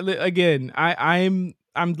listen. I'm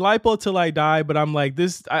lipo till I die, but I'm like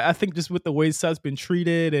this. I think just with the way Seth's been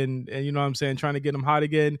treated, and you know what I'm saying, trying to get him hot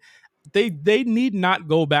again, they need not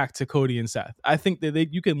go back to Cody and Seth. I think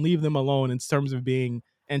that you can leave them alone in terms of being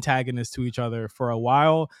antagonists to each other for a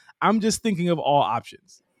while. I'm just thinking of all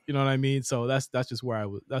options. You know what I mean? So that's just where I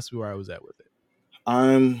was. That's where I was at with it.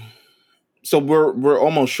 So we're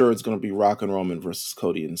almost sure it's going to be Rock and Roman versus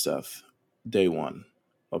Cody and Seth, day one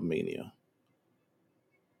of Mania.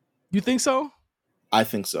 You think so? I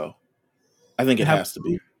think so. I think it has to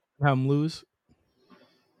be. Have them lose?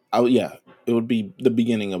 Oh yeah, it would be the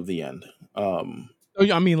beginning of the end. I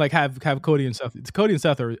mean, like have Cody and Seth. Cody and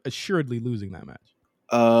Seth are assuredly losing that match.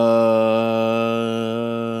 I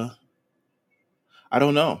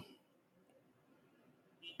don't know.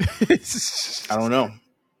 I don't know.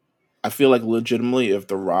 I feel like legitimately if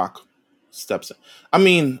The Rock steps in. I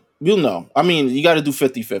mean, we'll know. I mean, you got to do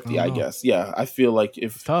 50-50, I guess. Yeah, I feel like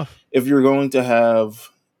if you're going to have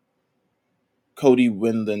Cody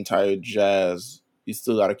win the entire Jazz, you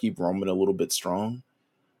still got to keep Roman a little bit strong.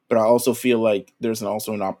 But I also feel like there's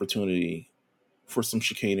also an opportunity for some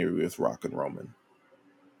chicanery with Rock and Roman.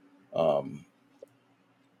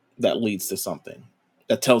 That leads to something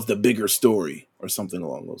that tells the bigger story or something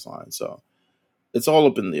along those lines. So it's all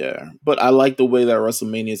up in the air. But I like the way that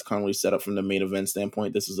WrestleMania is currently set up from the main event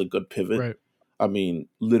standpoint. This is a good pivot. Right. I mean,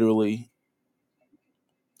 literally,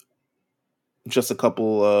 just a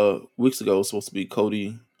couple weeks ago, it was supposed to be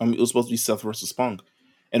Cody. I mean, it was supposed to be Seth versus Punk,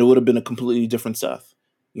 and it would have been a completely different Seth.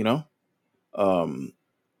 You know.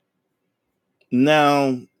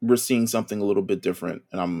 Now we're seeing something a little bit different,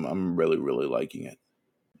 and I'm really, really liking it.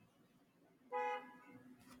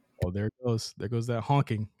 Oh, there it goes. There goes that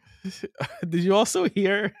honking. Did you also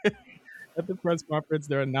hear at the press conference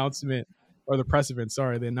the announcement of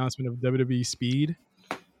WWE Speed?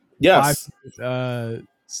 Yes. 5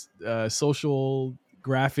 social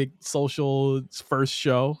first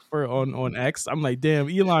show on X. I'm like, damn,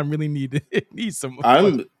 Elon really needs some.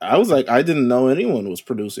 I was like, I didn't know anyone was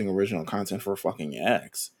producing original content for fucking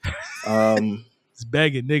X. It's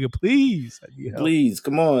begging, nigga, please. Please,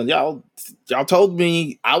 come on. Y'all told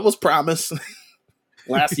me I was promised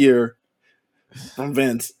last year from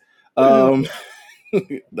Vince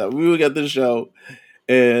that we would get this show.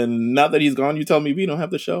 And now that he's gone, you tell me we don't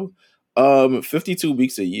have the show. 52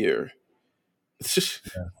 weeks a year.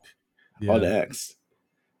 On X.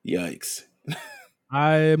 Yikes.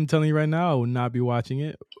 I am telling you right now, I will not be watching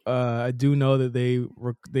it. I do know that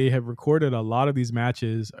they have recorded a lot of these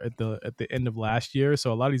matches at the end of last year,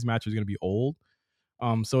 so a lot of these matches are going to be old.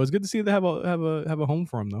 So it's good to see they have a home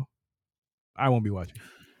for them though. I won't be watching.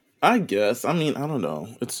 I guess. I mean, I don't know.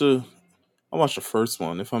 I'll watch the first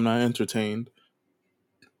one. If I'm not entertained,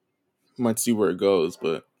 might see where it goes.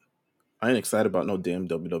 But I ain't excited about no damn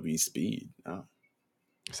WWE Speed. No.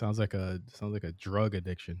 Sounds like a drug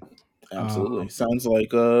addiction. Absolutely. Sounds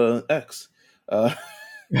like X.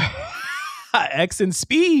 X and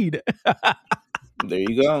Speed. There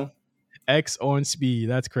you go. X on Speed.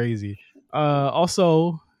 That's crazy.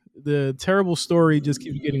 Also, the terrible story just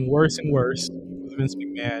keeps getting worse and worse with Vince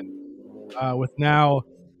McMahon. with now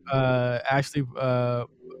Ashley.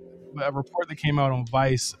 A report that came out on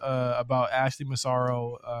Vice about Ashley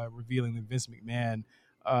Massaro revealing that Vince McMahon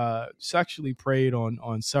sexually preyed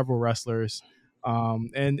on several wrestlers,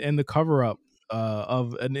 and the cover up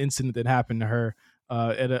of an incident that happened to her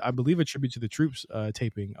I believe a tribute to the Troops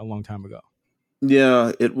taping a long time ago.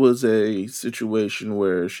 Yeah, it was a situation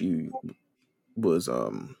where was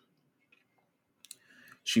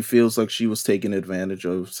she feels like she was taken advantage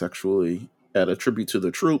of sexually at a tribute to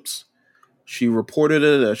the Troops. She reported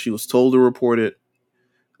it as she was told to report it,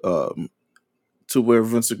 um, to where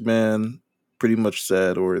Vince McMahon pretty much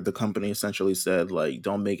said, or the company essentially said, like,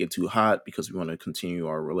 don't make it too hot because we want to continue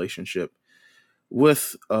our relationship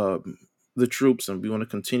with the Troops, and we want to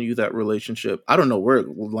continue that relationship. I don't know where it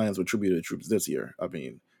lands with tribute to the Troops this year. I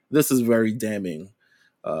mean, this is very damning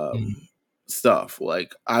Mhm. stuff.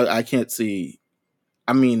 Like, I can't see.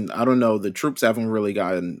 I mean, I don't know. The Troops haven't really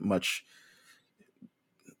gotten much.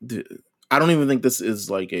 I don't even think this is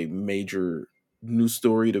like a major news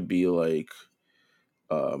story to be like,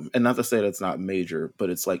 and not to say that's not major, but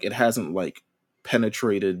it's like it hasn't like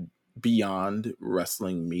penetrated beyond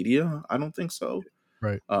wrestling media. I don't think so.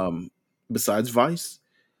 Right. Um, Besides Vice,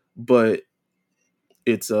 but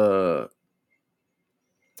it's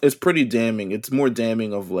it's pretty damning. It's more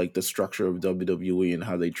damning of like the structure of WWE and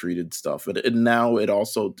how they treated stuff. And now it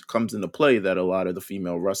also comes into play that a lot of the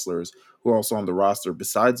female wrestlers who are also on the roster,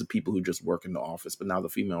 besides the people who just work in the office, but now the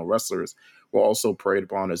female wrestlers were also preyed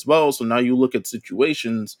upon as well. So now you look at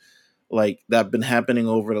situations like that have been happening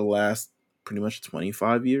over the last pretty much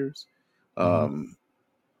 25 years, Hmm. um,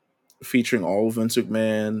 featuring all of Vince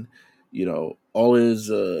McMahon, you know, all his,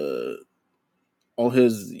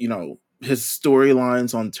 you know, his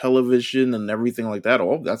storylines on television and everything like that.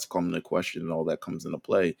 All that's come into question and all that comes into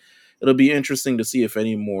play. It'll be interesting to see if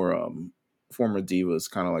any more former divas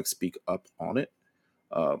kind of like speak up on it,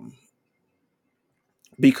 um,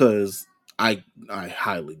 because I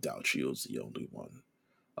highly doubt she was the only one,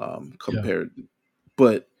 Yeah. compared.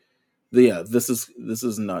 But yeah, this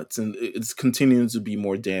is nuts, and it's continuing to be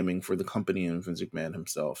more damning for the company and Vince McMahon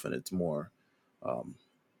himself, and it's more um,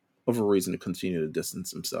 of a reason to continue to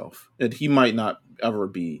distance himself. And he might not ever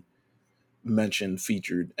be mentioned,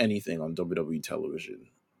 featured anything on WWE television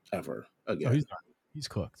ever Oh, he's again. done. He's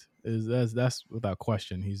cooked. That's without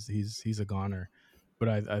question. He's a goner. But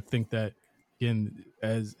I think that again,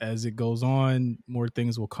 as it goes on, more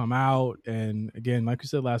things will come out. And again, like you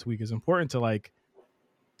said last week, it's important to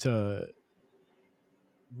to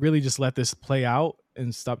really just let this play out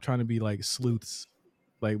and stop trying to be like sleuths,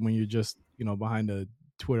 like when you're just behind a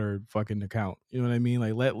Twitter fucking account. You know what I mean?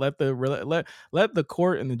 Like let the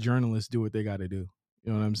court and the journalists do what they got to do.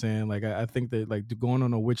 You know what I'm saying? Like I think that like going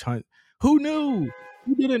on a witch hunt. Who knew?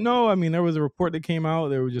 Who didn't know? I mean, there was a report that came out.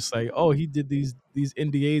 They were just like, oh, he did these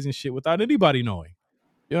NDAs and shit without anybody knowing.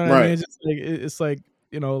 You know what I mean? Right, It's just like it's like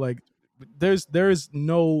like there's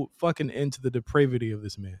no fucking end to the depravity of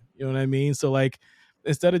this man. You know what I mean? So like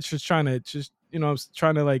instead of just trying to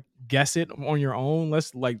trying to like guess it on your own,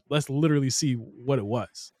 let's literally see what it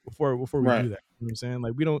was before we right, do that. You know what I'm saying?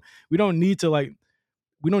 Like we don't need to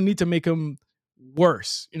we don't need to make him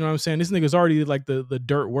worse. You know what I'm saying? This nigga's already like the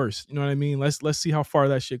dirt worse. You know what I mean? Let's see how far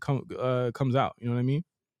that shit comes out. You know what I mean?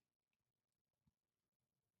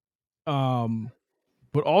 Um,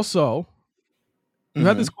 but also we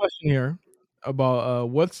had this hmm question here about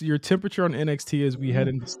what's your temperature on NXT as we head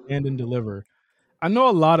into Stand and Deliver. I know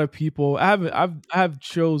a lot of people. I have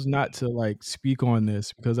chose not to like speak on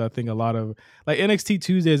this because I think a lot of like NXT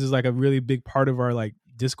Tuesdays is like a really big part of our like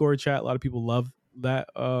Discord chat. A lot of people love that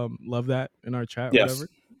in our chat or yes, whatever.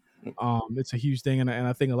 It's a huge thing, and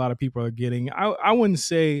I think a lot of people are getting. I wouldn't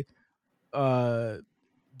say uh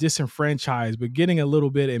disenfranchised, but getting a little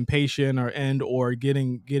bit impatient or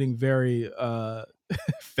getting very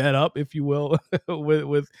fed up, if you will,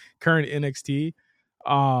 with current NXT.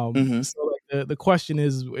 hmm So like the question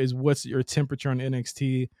is what's your temperature on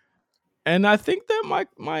NXT? And I think that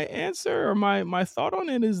my answer or my thought on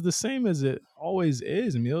it is the same as it always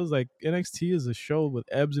is. I mean, it was like NXT is a show with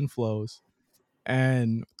ebbs and flows,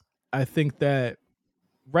 and I think that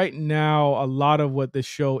right now a lot of what the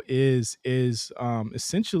show is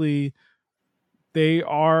essentially they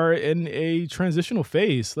are in a transitional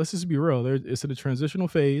phase. Let's just be real. It's in a transitional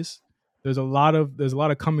phase. There's a lot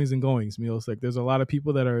of comings and goings. Meals like there's a lot of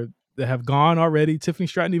people that have gone already. Tiffany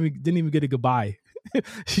Stratton didn't even get a goodbye.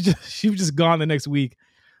 She was just gone the next week.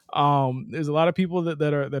 There's a lot of people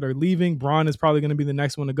that are leaving. Braun is probably going to be the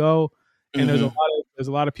next one to go, and hmm there's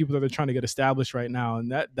a lot of people that are trying to get established right now,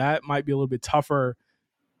 and that might be a little bit tougher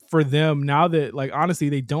for them now that like honestly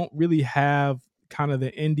they don't really have kind of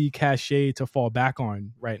the indie cachet to fall back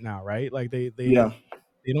on right now, right? Like Yeah.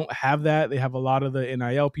 they don't have that. They have a lot of the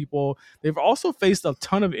NIL people. They've also faced a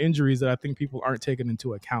ton of injuries that I think people aren't taking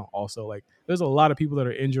into account. Also, like there's a lot of people that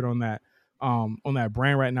are injured on that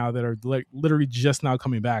brand right now that are like literally just now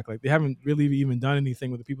coming back. Like they haven't really even done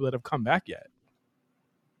anything with the people that have come back yet.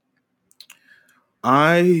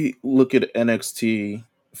 I look at NXT.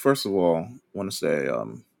 First of all, I want to say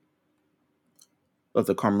that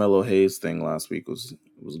the Carmelo Hayes thing last week was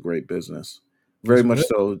great business. Very Was much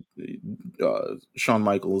good. so. Shawn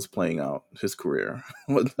Michaels playing out his career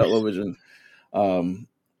on television. Imagine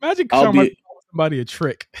I'll Shawn Michaels be calling somebody a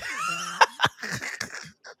trick.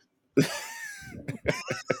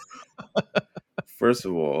 first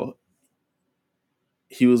of all,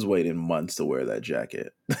 he was waiting months to wear that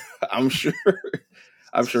jacket. I'm sure.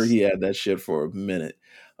 I'm sure he had that shit for a minute.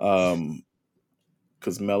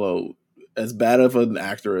 Because Mello, as bad of an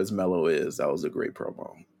actor as Mello is, that was a great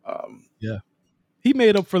promo. Yeah, he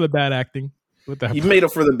made up for the bad acting with that. He made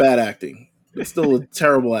up for the bad acting, but still a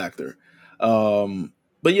terrible actor.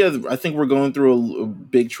 But yeah, I think we're going through a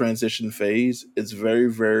big transition phase. It's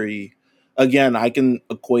very, very. Again, I can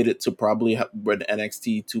equate it to probably when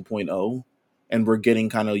NXT 2.0, and we're getting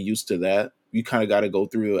kind of used to that. You kind of got to go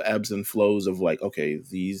through ebbs and flows of like, okay,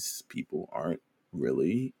 these people aren't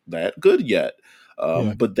really that good yet.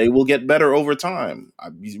 Yeah, But they will get better over time. I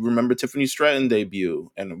remember Tiffany Stratton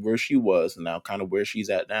debut and where she was, and now kind of where she's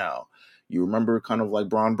at now. You remember kind of like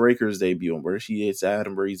Braun Breaker's debut and where she is at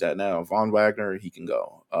and where he's at now. Von Wagner, he can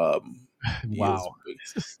go. He is wow.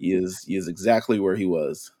 he is exactly where he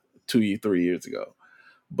was 3 years ago.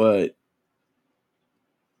 But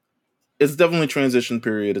it's definitely a transition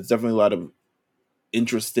period. It's definitely a lot of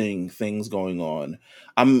interesting things going on.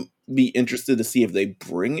 I'm be interested to see if they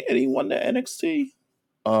bring anyone to NXT.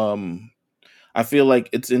 I feel like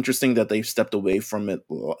it's interesting that they've stepped away from it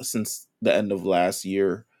since the end of last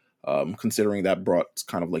year, considering that brought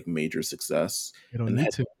kind of like major success. They don't And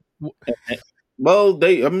need to. well,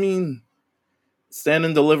 I mean, Stand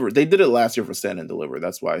and Deliver. They did it last year for Stand and Deliver.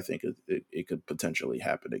 That's why I think it could potentially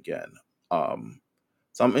happen again.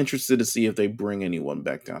 So I'm interested to see if they bring anyone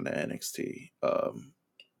back down to NXT. That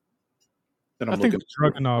I I'm think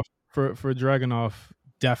looking for for. Dragunov,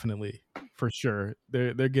 definitely for sure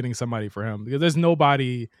they're getting somebody for him because there's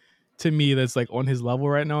nobody to me that's like on his level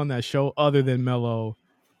right now on that show other than Mello,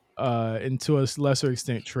 and to a lesser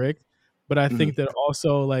extent Trick. But I Mhm. think that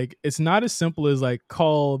also like it's not as simple as like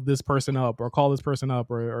call this person up or call this person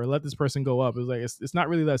up or let this person go up. It's like it's not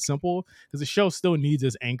really that simple because the show still needs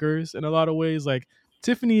its anchors in a lot of ways. Like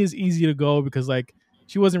Tiffany is easy to go because like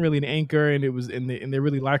she wasn't really an anchor and it was and they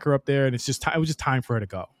really like her up there and it's just it was just time for her to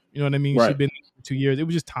go. You know what I mean? Right. She'd been there for 2 years. It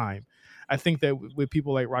was just time. I think that with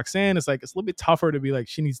people like Roxanne, it's like it's a little bit tougher to be like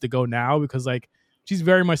she needs to go now because like she's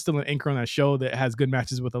very much still an anchor on that show that has good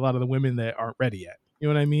matches with a lot of the women that aren't ready yet. You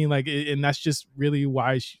know what I mean? Like, and that's just really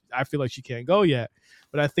why I feel like she can't go yet.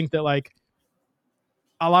 But I think that like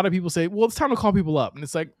a lot of people say, well, it's time to call people up, and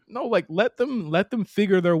it's like, no, like let them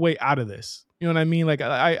figure their way out of this. You know what I mean? Like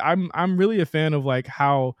I'm really a fan of like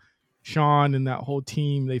how Sean and that whole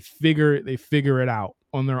team they figure it out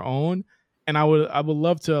on their own, and I would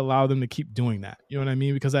love to allow them to keep doing that. You know what I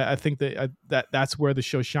mean? Because I think that that's where the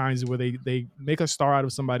show shines, where they make a star out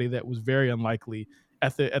of somebody that was very unlikely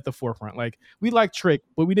at the forefront. Like we like Trick,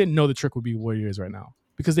 but we didn't know the Trick would be what he is right now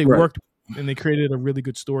because they Right. worked and they created a really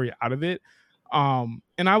good story out of it. And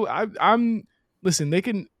I'm listen. They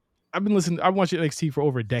can. I've been listening. I've watched NXT for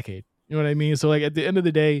over a decade. You know what I mean? So like at the end of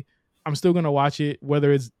the day, I'm still gonna watch it,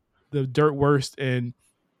 whether it's the dirt worst and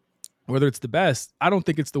whether it's the best. I don't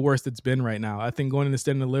think it's the worst it's been right now. I think going into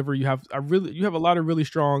Stand and Deliver, you have a lot of really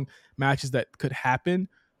strong matches that could happen.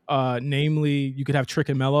 Namely, you could have Trick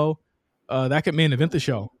and Mello. That could main event the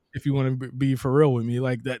show if you want to be for real with me.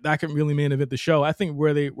 Like that can really main event the show. I think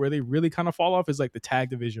where they really kind of fall off is like the tag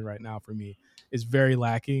division right now for me is very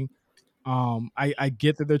lacking. I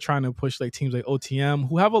get that they're trying to push like teams like OTM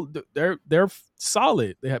who have they're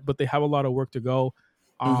solid. But they have a lot of work to go.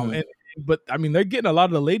 Mhm. And but I mean they're getting a lot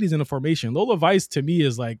of the ladies in the formation. Lola Vice to me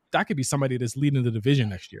is like that could be somebody that's leading the division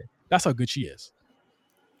next year. That's how good she is.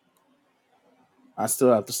 I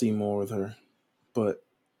still have to see more with her, but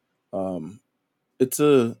um, it's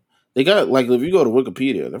a they got like if you go to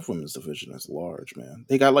Wikipedia, their women's division is large, man.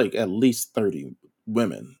 They got like at least 30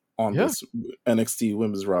 women on Yeah, this NXT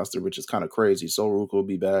women's roster, which is kind of crazy. Soruka will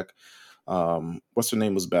be back. What's her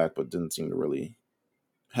name was back, but didn't seem to really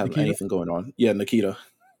have Nikita. anything going on. Yeah, Nikita.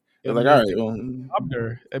 It's and like, all they right, well, robbed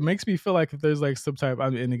her. It makes me feel like if there's like some type.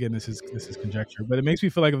 I mean, and again, this is conjecture, but it makes me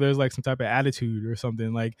feel like if there's like some type of attitude or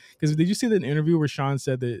something. Like, because did you see that interview where Sean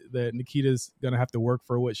said that Nikita's gonna have to work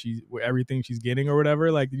for everything she's getting or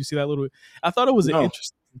whatever? Like, did you see that little? I thought it was an no.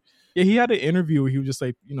 interesting. Yeah, he had an interview where he was just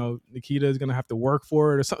like, Nikita is gonna have to work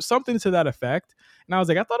for it or something to that effect. And I was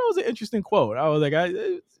like, I thought it was an interesting quote. I was like,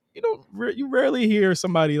 you rarely hear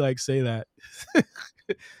somebody like say that.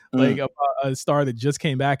 Like about a star that just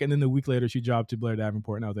came back, and then the week later she dropped to Blair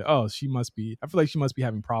Davenport, and I was like, oh, she must be. I feel like she must be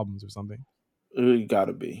having problems or something. It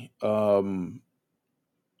gotta be.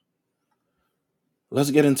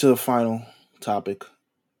 Let's get into the final topic.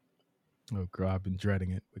 Oh, girl, I've been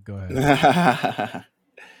dreading it, but go ahead.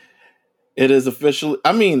 It is official.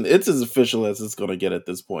 I mean, it's as official as it's going to get at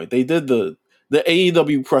this point. They did the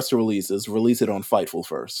AEW press releases. Release it on Fightful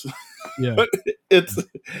first. Yeah, it's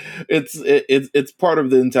part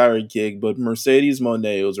of the entire gig. But Mercedes Mone,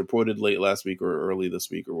 it was reported late last week or early this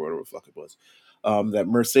week or whatever the fuck it was, that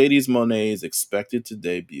Mercedes Mone is expected to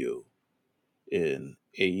debut in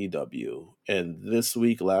AEW. And last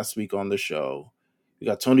week on the show, we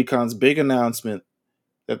got Tony Khan's big announcement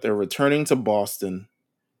that they're returning to Boston.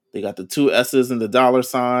 They got the 2 S's and the dollar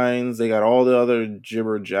signs. They got all the other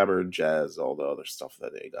jibber jabber jazz, all the other stuff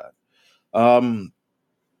that they got.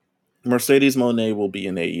 Mercedes Mone will be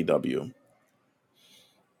in AEW.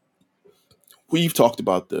 We've talked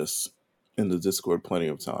about this in the Discord plenty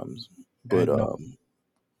of times, but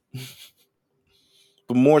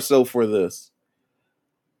but more so for this.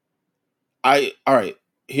 All right.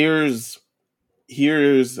 Here's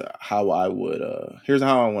how I would here's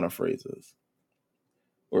how I want to phrase this.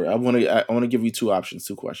 Or I want to give you 2 options,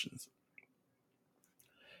 2 questions.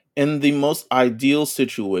 In the most ideal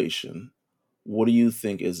situation, what do you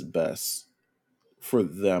think is best for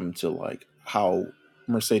them to like how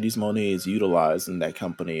Mercedes Mone is utilized in that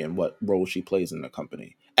company and what role she plays in the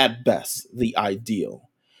company? At best, the ideal.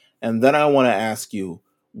 And then I want to ask you,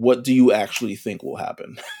 what do you actually think will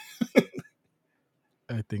happen?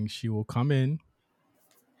 I think she will come in.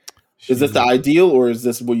 Is this the ideal, or is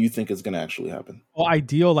this what you think is going to actually happen? Well,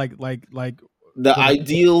 ideal, like the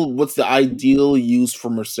ideal. What's the ideal use for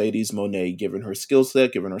Mercedes Mone, given her skill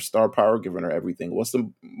set, given her star power, given her everything? What's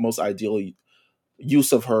the most ideal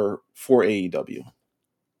use of her for AEW?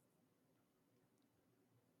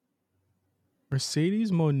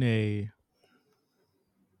 Mercedes Mone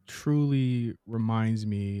truly reminds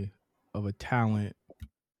me of a talent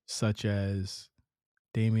such as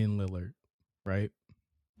Damian Lillard, right?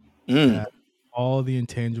 That all the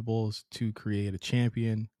intangibles to create a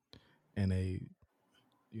champion and a,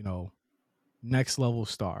 next level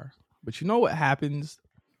star. But you know what happens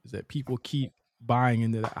is that people keep buying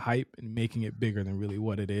into that hype and making it bigger than really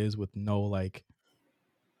what it is, with no like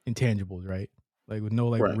intangibles, right? Like with no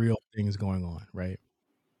like real things going on, right?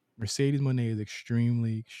 Mercedes Mone is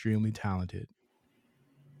extremely, extremely talented.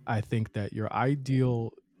 I think that your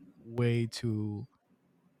ideal way to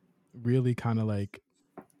really kind of like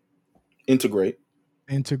integrate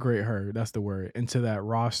her, that's the word, into that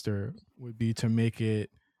roster would be to make it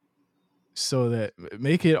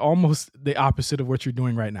almost the opposite of what you're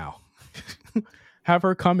doing right now. Have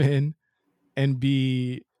her come in and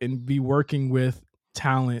be working with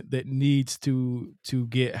talent that needs to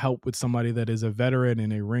get help with somebody that is a veteran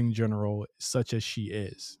and a ring general such as she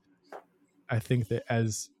is. I think that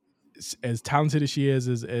as talented as she is,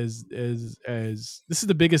 as this is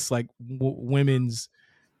the biggest like women's.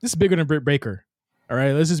 This is bigger than Britt Baker. All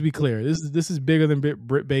right, let's just be clear. This is bigger than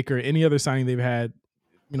Britt Baker. Any other signing they've had,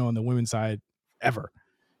 on the women's side ever.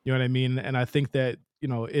 You know what I mean? And I think that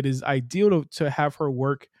it is ideal to have her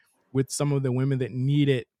work with some of the women that need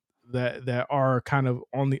it, that are kind of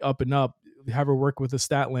on the up and up. Have her work with a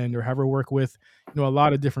Statlander. Have her work with a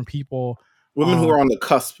lot of different people. Women who are on the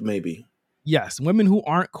cusp, maybe. Yes, women who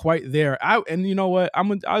aren't quite there. And you know what?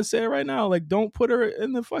 I'll say it right now. Like, don't put her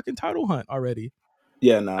in the fucking title hunt already.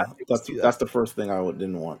 Yeah, no, that's the first thing I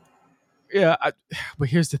didn't want. Yeah, but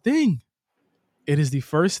here's the thing. It is the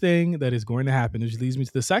first thing that is going to happen, which leads me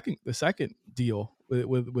to the second deal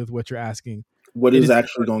with what you're asking. What is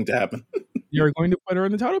actually going to happen? You're going to put her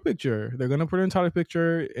in the title picture. They're going to put her in the title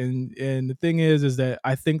picture, and the thing is that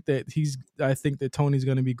I think that Tony's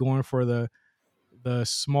going to be going for the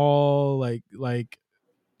small like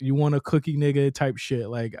you want a cookie nigga type shit.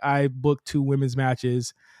 Like, I booked 2 women's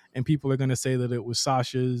matches, and people are going to say that it was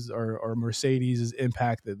Sasha's or Mercedes'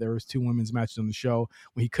 Impact that there was 2 women's matches on the show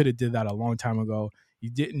when he could have did that a long time ago. He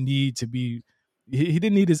didn't need to be. He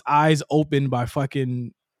didn't need his eyes opened by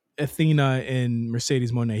fucking Athena and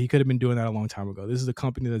Mercedes Mone. He could have been doing that a long time ago. This is a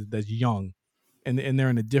company that's young, and they're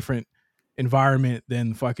in a different environment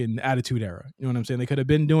than fucking Attitude Era. You know what I'm saying? They could have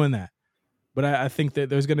been doing that. But I think that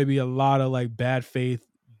there's going to be a lot of like bad faith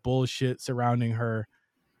bullshit surrounding her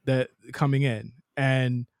that coming in.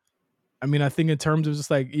 And I mean, I think in terms of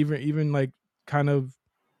just like even like kind of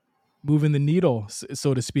moving the needle,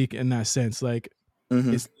 so to speak, in that sense, like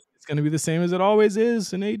it's going to be the same as it always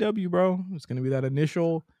is in AEW, bro. It's going to be that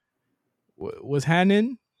initial was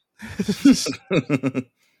Hannon.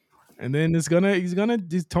 And then Tony's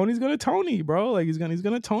gonna Tony, bro. Like he's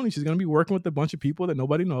gonna Tony. She's gonna be working with a bunch of people that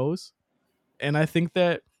nobody knows. And I think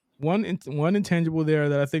that one intangible there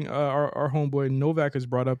that I think our homeboy Novak has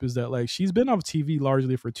brought up is that like she's been off TV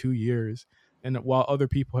largely for 2 years, and while other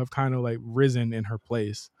people have kind of like risen in her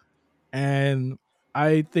place. And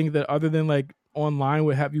I think that other than like online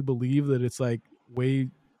would have you believe that it's like way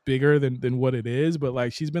bigger than what it is, but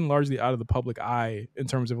like she's been largely out of the public eye in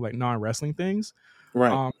terms of like non-wrestling things.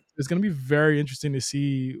 Right. It's going to be very interesting to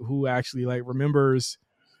see who actually like remembers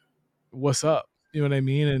what's up. You know what I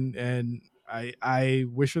mean? And I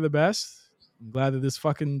wish her the best. I'm glad that this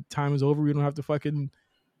fucking time is over. We don't have to fucking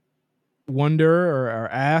wonder or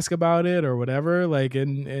ask about it or whatever. Like,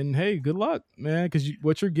 and hey, good luck, man. Because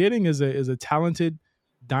what you're getting is a talented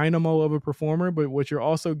dynamo of a performer, but what you're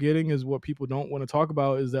also getting is what people don't want to talk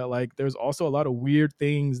about is that like there's also a lot of weird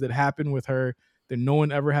things that happen with her that no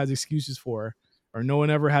one ever has excuses for or no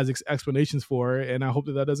one ever has explanations for, and I hope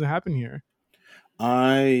that doesn't happen here.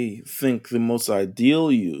 I think the most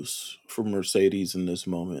ideal use for Mercedes in this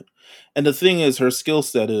moment, and the thing is, her skill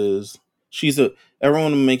set is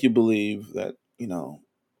everyone will make you believe that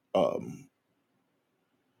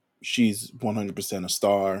she's 100% a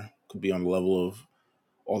star, could be on the level of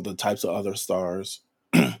all the types of other stars,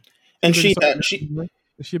 and she is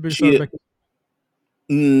she a big star?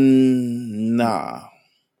 Nah.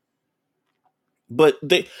 But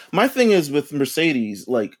my thing is with Mercedes,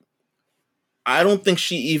 like, I don't think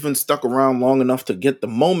she even stuck around long enough to get the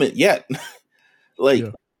moment yet. Like,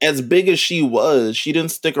 as big as she was, she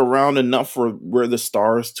didn't stick around enough for where the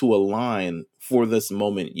stars to align for this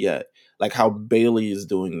moment yet. Like how Bayley is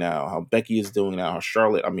doing now, how Becky is doing now, how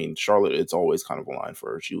Charlotte, it's always kind of aligned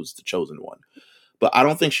for her. She was the chosen one. But I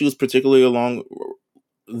don't think she was particularly long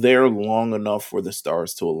enough for the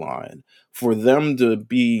stars to align, for them to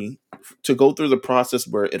go through the process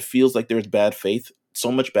where it feels like there's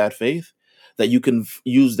so much bad faith that you can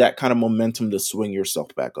use that kind of momentum to swing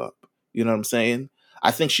yourself back up. You know what I'm saying?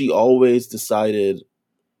 I think she always decided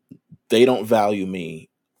they don't value me,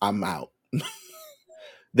 I'm out.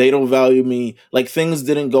 They don't value me. Like, things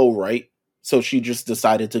didn't go right, so she just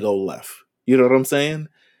decided to go left. You know what I'm saying?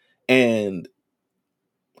 And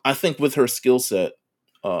I think with her skill set,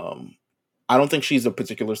 I don't think she's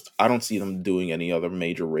I don't see them doing any other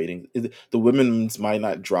major rating. The women's might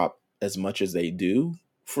not drop as much as they do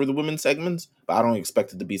for the women's segments, but I don't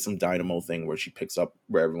expect it to be some dynamo thing where she picks up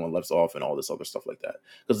where everyone left off and all this other stuff like that.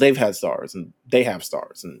 Because they've had stars and they have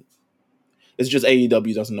stars, and it's just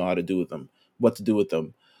AEW doesn't know what to do with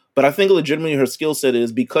them. But I think legitimately her skill set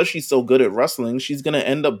is, because she's so good at wrestling, she's going to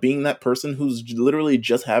end up being that person who's literally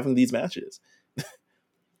just having these matches.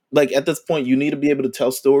 Like, at this point, you need to be able to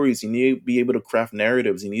tell stories. You need to be able to craft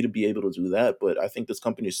narratives. You need to be able to do that. But I think this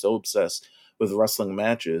company is so obsessed with wrestling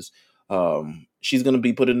matches. She's going to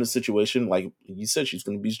be put in a situation, like you said, she's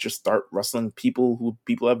going to be just start wrestling people who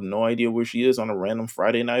people have no idea where she is on a random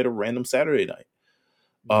Friday night or random Saturday night.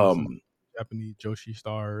 Japanese Joshi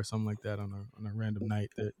star or something like that on a random night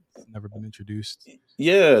that's never been introduced.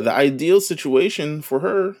 Yeah, the ideal situation for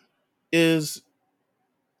her is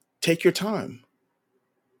take your time.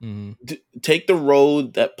 Mm-hmm. Take the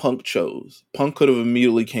road that Punk chose. Punk could have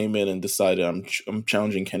immediately came in and decided, I'm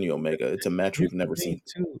challenging Kenny Omega. It's a match we've never seen.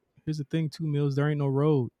 Here's the thing, too, Meelz. There ain't no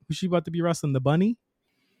road. Who's she about to be wrestling? The Bunny?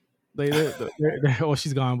 Like, oh,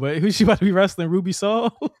 she's gone. But who's she about to be wrestling? Ruby Soho?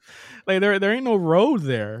 Like, there ain't no road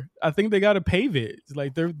there. I think they got to pave it.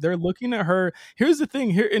 Like, they're looking at her. Here's the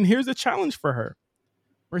thing. Here's a challenge for her.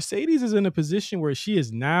 Mercedes is in a position where she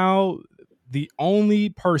is now the only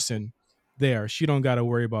person there. She don't got to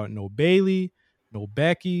worry about no Bayley, no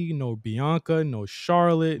Becky, no Bianca, no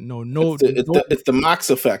Charlotte, It's the Mox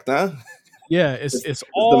effect, huh? Yeah, it's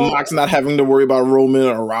all the Mox not having to worry about Roman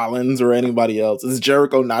or Rollins or anybody else. It's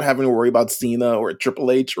Jericho not having to worry about Cena or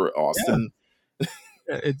Triple H or Austin. Yeah.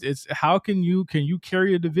 It's how can you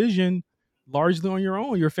carry a division largely on your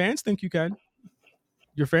own? Your fans think you can.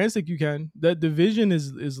 That division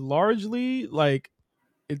is largely like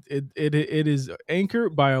it is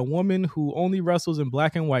anchored by a woman who only wrestles in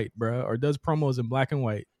black and white, bruh, or does promos in black and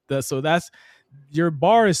white. That's your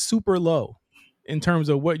bar is super low in terms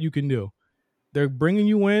of what you can do. They're bringing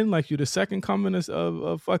you in like you're the second coming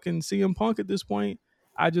of fucking CM Punk at this point.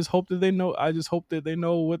 I just hope that they know. I just hope that they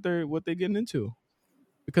know what they're getting into.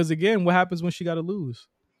 Because again, what happens when she got to lose?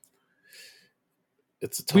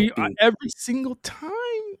 It's a tough beat. Every single time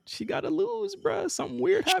she got to lose, bruh. Something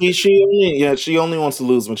weird happens. She only wants to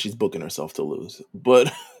lose when she's booking herself to lose.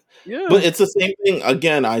 But Yeah, but it's the same thing.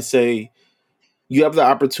 Again, I say you have the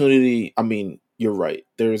opportunity. I mean, you're right.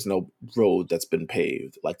 There is no road that's been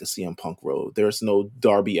paved like the CM Punk road. There's no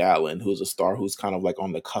Darby Allin, who's a star who's kind of like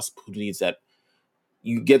on the cusp, who needs that.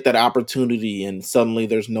 You get that opportunity, and suddenly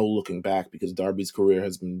there's no looking back because Darby's career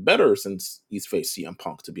has been better since he's faced CM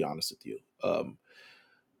Punk, to be honest with you.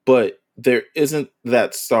 But there isn't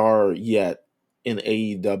that star yet in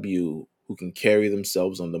AEW who can carry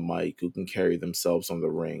themselves on the mic, who can carry themselves on the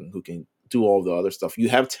ring, who can do all the other stuff. You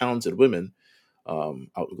have talented women.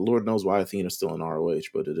 Lord knows why Athena's still in ROH,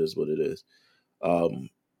 but it is what it is.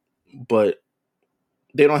 But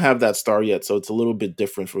they don't have that star yet, so it's a little bit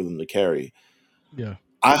different for them to carry. yeah.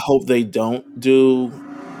 I hope they don't do.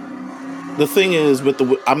 The thing is,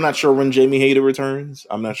 I'm not sure when Jamie Hayter returns.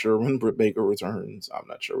 I'm not sure when Britt Baker returns. I'm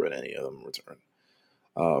not sure when any of them return.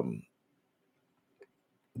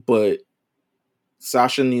 But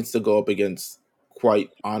Sasha needs to go up against,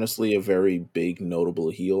 quite honestly, a very big notable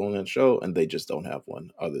heel on that show, and they just don't have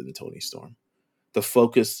one other than Toni Storm. The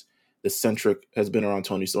focus, the centric, has been around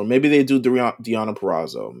Toni Storm. Maybe they do Deonna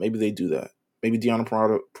Purrazzo. Maybe they do that. Maybe Deonna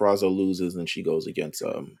Purrazzo loses and she goes against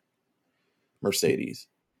Mercedes.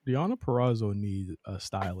 Deonna Purrazzo needs a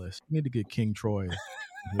stylist. You need to get King Troy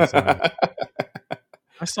on his side.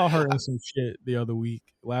 I saw her in some shit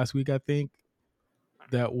last week, I think,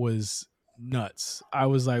 that was nuts. I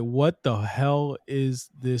was like, what the hell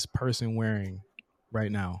is this person wearing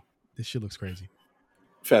right now? This shit looks crazy.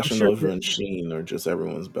 Fashion Nova and Sheen are just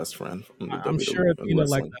everyone's best friend from the I'm WWE sure Athena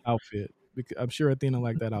liked wrestling. that outfit. I'm sure Athena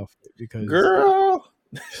liked that outfit because Girl,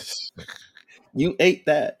 you ate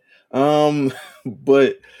that.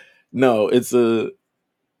 But no, it's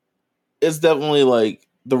definitely like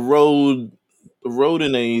the road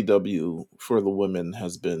in AEW for the women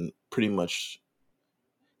has been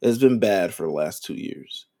bad for the last 2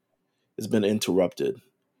 years. It's been interrupted.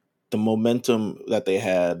 The momentum that they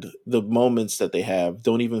had, the moments that they have,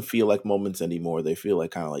 don't even feel like moments anymore. They feel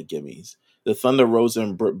like kind of like gimmies. The Thunder Rosa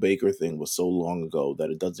and Britt Baker thing was so long ago that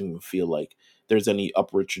it doesn't even feel like there's any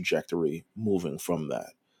upward trajectory moving from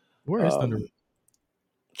that. Where is Thunder?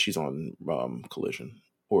 She's on Collision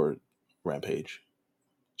or Rampage.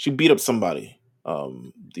 She beat up somebody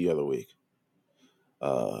the other week.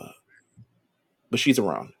 But she's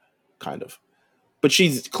around, kind of. But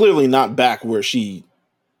she's clearly not back where she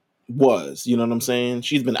was. You know what I'm saying?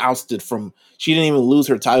 She's been ousted from. She didn't even lose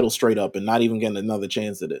her title straight up, and not even getting another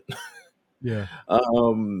chance at it. Yeah.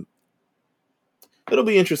 It'll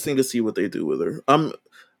be interesting to see what they do with her.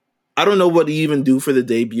 I don't know what to even do for the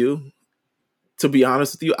debut. To be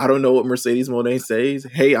honest with you, I don't know what Mercedes Mone says.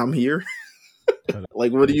 Hey, I'm here.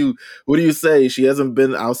 Like, what do you say? She hasn't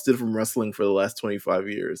been ousted from wrestling for the last 25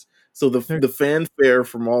 years. So the fanfare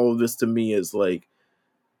from all of this to me is like,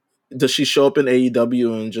 does she show up in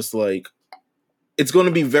AEW and just like, it's going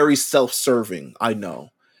to be very self-serving, I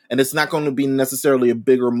know. And it's not going to be necessarily a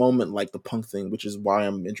bigger moment like the Punk thing, which is why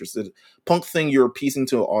I'm interested. Punk thing, you're appeasing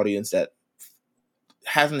to an audience that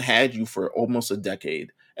hasn't had you for almost a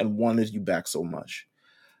decade and wanted you back so much.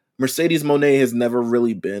 Mercedes Mone has never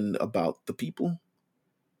really been about the people.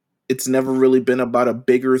 It's never really been about a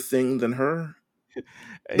bigger thing than her.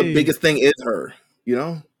 The biggest thing is her, you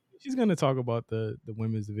know? She's going to talk about the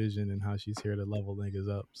women's division and how she's here to level niggas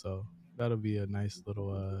up. So that'll be a nice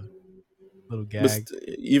little gag. But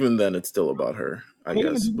even then, it's still about her, I guess. Are they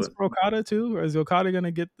going to do this for Okada too? Or is Okada going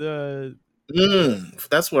to get the...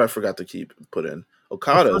 That's what I forgot to put in.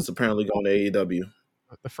 Okada is apparently going to AEW.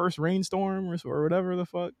 The first rainstorm or whatever the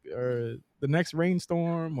fuck, or the next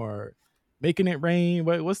rainstorm, or making it rain.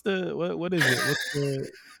 What is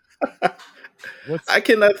it? I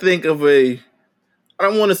cannot think of I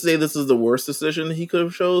don't want to say this is the worst decision he could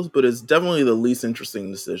have chose, but it's definitely the least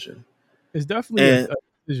interesting decision. It's definitely a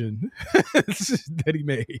decision that he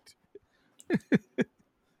made.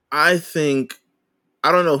 I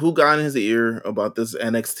don't know who got in his ear about this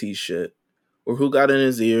NXT shit, or who got in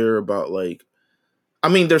his ear about like, I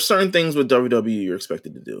mean, there's certain things with WWE you're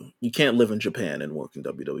expected to do. You can't live in Japan and work in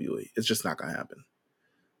WWE. It's just not going to happen.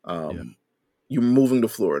 You're moving to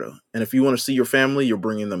Florida. And if you want to see your family, you're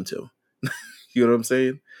bringing them too. You know what I'm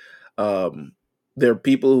saying? There are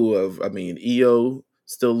people who have, I mean, Io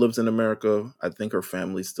still lives in America. I think her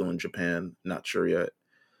family's still in Japan. Not sure yet.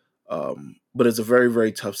 But it's a very,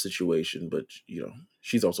 very tough situation. But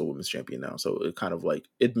she's also women's champion now, so it kind of like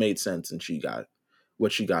it made sense, and she got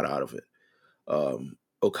what she got out of it.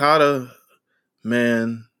 Okada,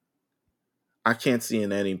 man, I can't see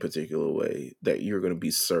in any particular way that you're going to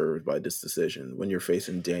be served by this decision when you're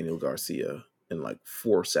facing Daniel Garcia in like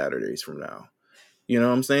 4 Saturdays from now. You know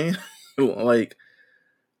what I'm saying? Like,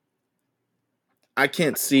 I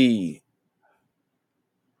can't see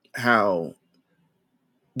how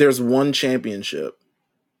there's one championship.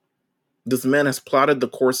 This man has plotted the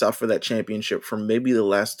course out for that championship for maybe the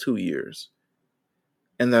last 2 years,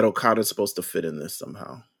 and that Okada's supposed to fit in this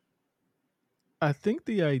somehow. I think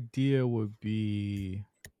the idea would be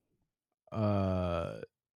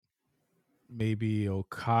maybe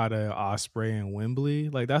Okada, Osprey, and Wembley.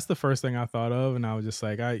 Like that's the first thing I thought of, and I was just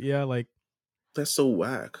like, like that's so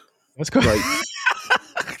whack. That's cool. Like,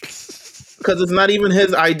 because it's not even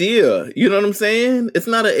his idea. You know what I'm saying? It's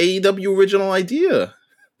not an AEW original idea.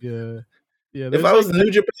 Yeah. If I was in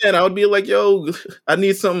New Japan, I would be like, yo, I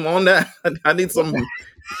need something on that. I need something.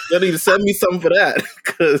 You need to send me something for that.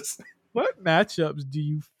 Because what matchups do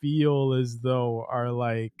you feel as though are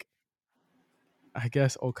like, I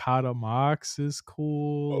guess Okada Mox is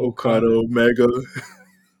cool. Okada Omega.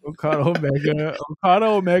 Okada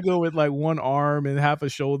Omega with like one arm and half a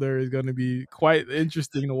shoulder is going to be quite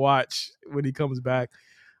interesting to watch when he comes back.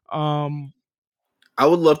 I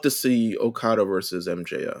would love to see Okada versus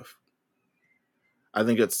MJF. I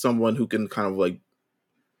think it's someone who can kind of like,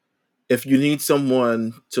 if you need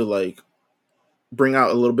someone to like bring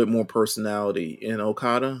out a little bit more personality in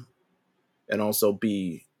Okada and also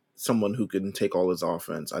be someone who can take all his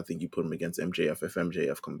offense, I think you put him against MJF if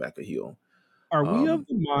MJF come back a heel. Are we of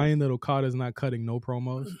the mind that Okada is not cutting no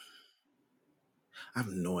promos? I have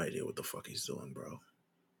no idea what the fuck he's doing, bro.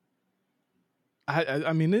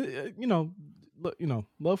 I mean,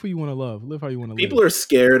 love who you want to love, live how you want to live. People are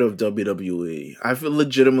scared of WWE. I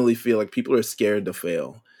legitimately feel like people are scared to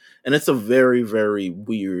fail, and it's a very, very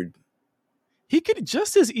weird. He could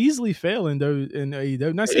just as easily fail in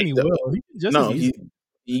AEW. Not saying he will.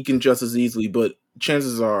 He can just as easily, but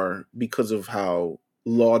chances are, because of how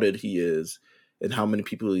lauded he is and how many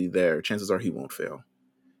people are there, chances are he won't fail.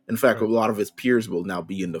 In fact, right. A lot of his peers will now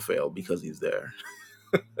begin to fail because he's there.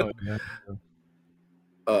 Oh, yeah.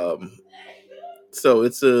 So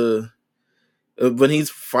it's when he's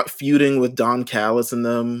feuding with Don Callis and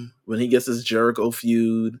them, when he gets his Jericho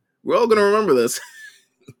feud, we're all gonna remember this.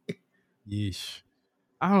 Yeesh.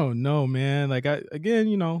 I don't know, man. Like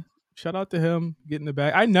shout out to him getting the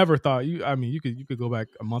bag. I never thought you could go back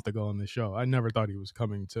a month ago on the show. I never thought he was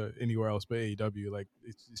coming to anywhere else but AEW. Like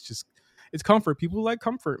it's comfort. People like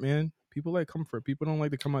comfort, man. People like comfort. People don't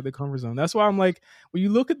like to come out their comfort zone. That's why I'm like, when you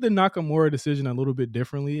look at the Nakamura decision a little bit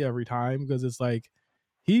differently every time, because it's like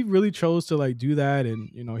he really chose to like do that, and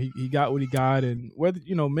he got what he got, and whether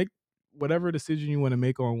make whatever decision you want to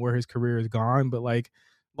make on where his career is gone, but like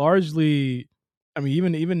largely, I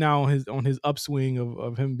mean, even now on his upswing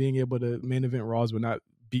of him being able to main event Raws but not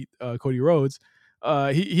beat Cody Rhodes,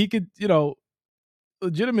 he could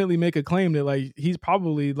legitimately make a claim that like he's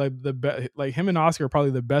probably like the best. Like him and Oscar are probably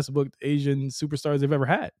the best booked Asian superstars they've ever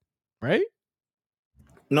had, right?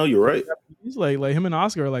 No, you're right. He's like him and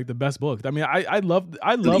Oscar are like the best booked. I mean, I love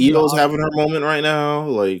Ego's having her moment right now.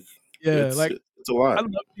 Like, yeah, it's a lot. I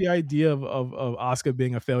love the idea of Asuka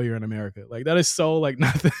being a failure in America. Like that is so like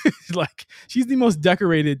nothing. Like she's the most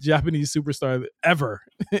decorated Japanese superstar ever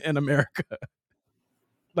in America.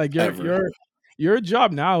 Like your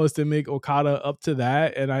job now is to make Okada up to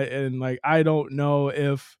that, and I don't know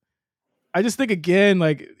if I just think again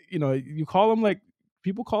like you call them like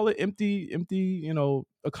people call it empty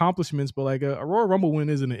accomplishments, but like a Royal Rumble win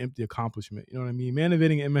isn't an empty accomplishment. You know what I mean? Man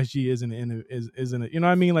eventing MSG isn't you know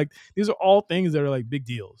what I mean? Like these are all things that are like big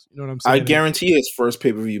deals. You know what I'm saying? I guarantee his first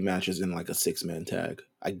pay-per-view match is in like a 6-man tag.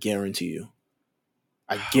 I guarantee you.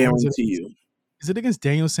 Is it against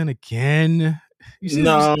Danielson again?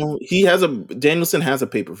 No, Danielson has a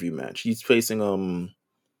pay-per-view match. He's facing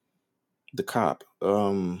the cop.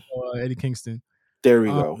 Eddie Kingston. There we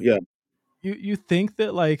go. Yeah. You think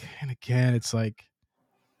that like, and again, it's like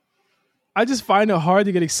I just find it hard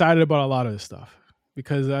to get excited about a lot of this stuff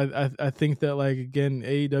because I think that like again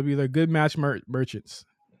AEW, they're good match merchants,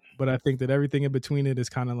 but I think that everything in between it is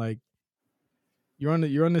kind of like you're on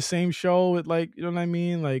the same show with like, you know what I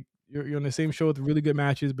mean, like you're on the same show with really good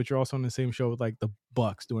matches, but you're also on the same show with like the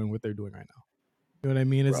Bucks doing what they're doing right now. You know what I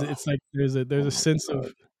mean? It's like there's a sense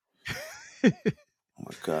of oh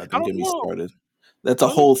my God, don't get me started. That's a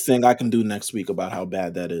whole thing I can do next week about how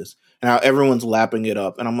bad that is and how everyone's lapping it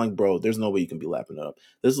up. And I'm like, bro, there's no way you can be lapping it up.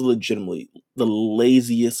 This is legitimately the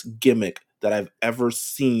laziest gimmick that I've ever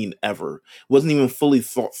seen ever. Wasn't even fully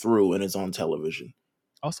thought through and is on television.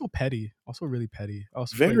 Also petty. Also really petty.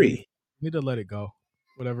 Also, like they Very. need to let it go.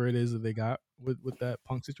 Whatever it is that they got with that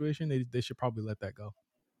Punk situation, they should probably let that go.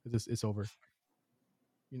 It's over.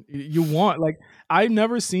 You want, like, I've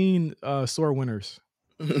never seen sore winners.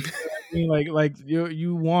 I mean, like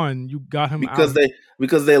you won, you got him out.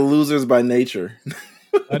 because they're losers by nature.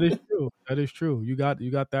 That is true. That is true. You got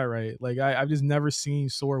that right. Like I've just never seen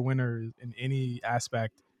sore winners in any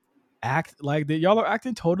aspect act like that. Y'all are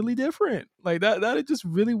acting totally different. Like that is just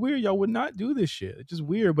really weird. Y'all would not do this shit. It's just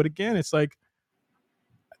weird. But again, it's like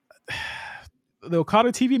the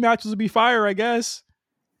Okada TV matches would be fire, I guess.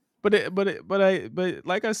 But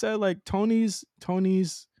like I said, like Tony's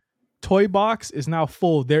toy box is now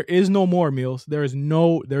full. There is no more Meelz. There's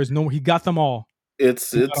no. He got them all.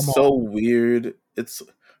 It's He got them so all. weird. It's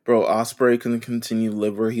bro, Osprey can continue to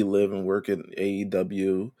live where he live and work at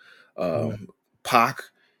AEW. Yeah. Pac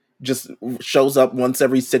just shows up once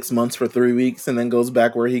every 6 months for 3 weeks and then goes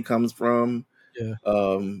back where he comes from. Yeah.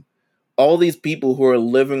 All these people who are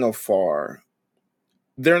living afar,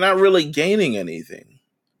 they're not really gaining anything,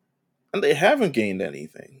 and they haven't gained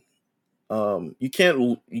anything. You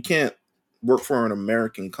can't work for an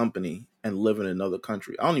American company and live in another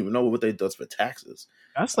country. I don't even know what they does for taxes.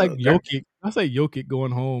 That's like Jokic. That's like Jokic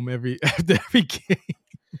going home after every game.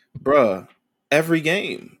 Bruh, every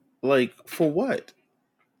game. Like, for what?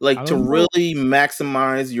 Like, I to don't know. really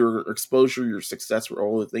maximize your exposure, your success for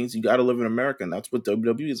all the things, you got to live in America. And that's what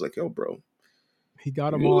WWE is like, yo, bro. He got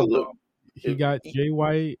If them you all, gonna bro. live, He got Jay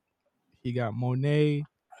White. He got Monet.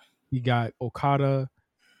 He got Okada.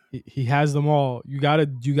 He has them all. You gotta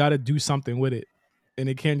do something with it, and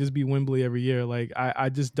it can't just be Wembley every year. Like I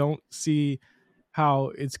just don't see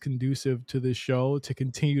how it's conducive to this show to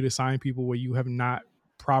continue to sign people where you have not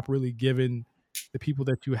properly given the people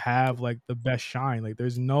that you have like the best shine. Like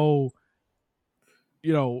there's no,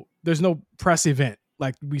 there's no press event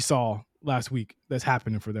like we saw last week that's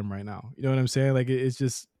happening for them right now. You know what I'm saying? Like it's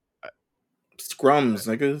just, scrums,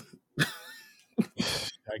 nigga.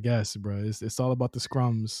 I guess, bro. It's all about the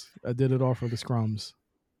scrums. I did it all for the scrums.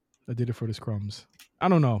 I did it for the scrums. I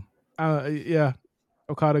don't know. Yeah,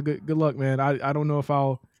 Okada, good luck, man. I don't know if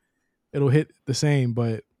it'll hit the same,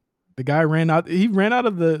 but the guy ran out. He ran out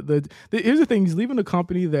of the here's the thing. He's leaving a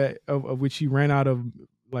company that of which he ran out of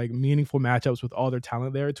like meaningful matchups with all their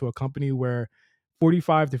talent there to a company where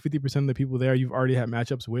 45 to 50% of the people there you've already had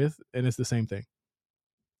matchups with, and it's the same thing.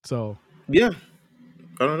 So Yeah.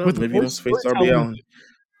 I don't know. with Maybe he wants to face Darby Allin.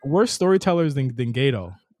 worse storytellers than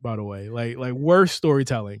Gato, by the way. Like worse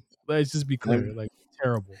storytelling. Let's just be clear. Like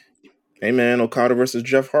terrible. Hey, man, Okada versus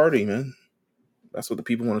Jeff Hardy, man. That's what the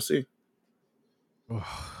people want to see.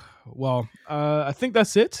 Well, I think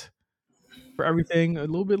that's it for everything. A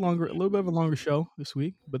little bit of a longer show this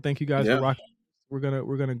week, but thank you guys for Yeah. rocking. We're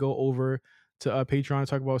gonna go over to Patreon and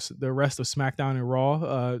talk about the rest of SmackDown and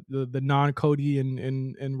Raw, the non Cody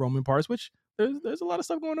and Roman parts, which there's a lot of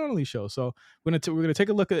stuff going on these shows. So we're gonna take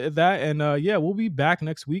a look at that, and yeah, we'll be back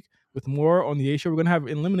next week with more on the A show. We're gonna have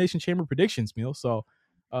Elimination Chamber predictions, Meal. So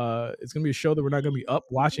it's gonna be a show that we're not gonna be up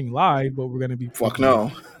watching live, but we're gonna be Fuck predicting.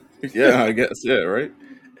 no. Yeah, I guess. Yeah, right.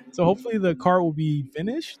 So hopefully the card will be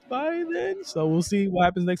finished by then. So we'll see what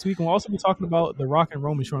happens next week. And we'll also be talking about The Rock and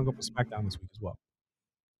Roman showing up with SmackDown this week as well.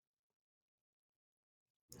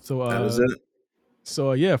 So That is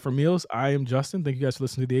it. yeah, for Meelz, I am Justin. Thank you guys for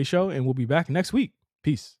listening to the A Show, and we'll be back next week.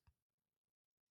 Peace.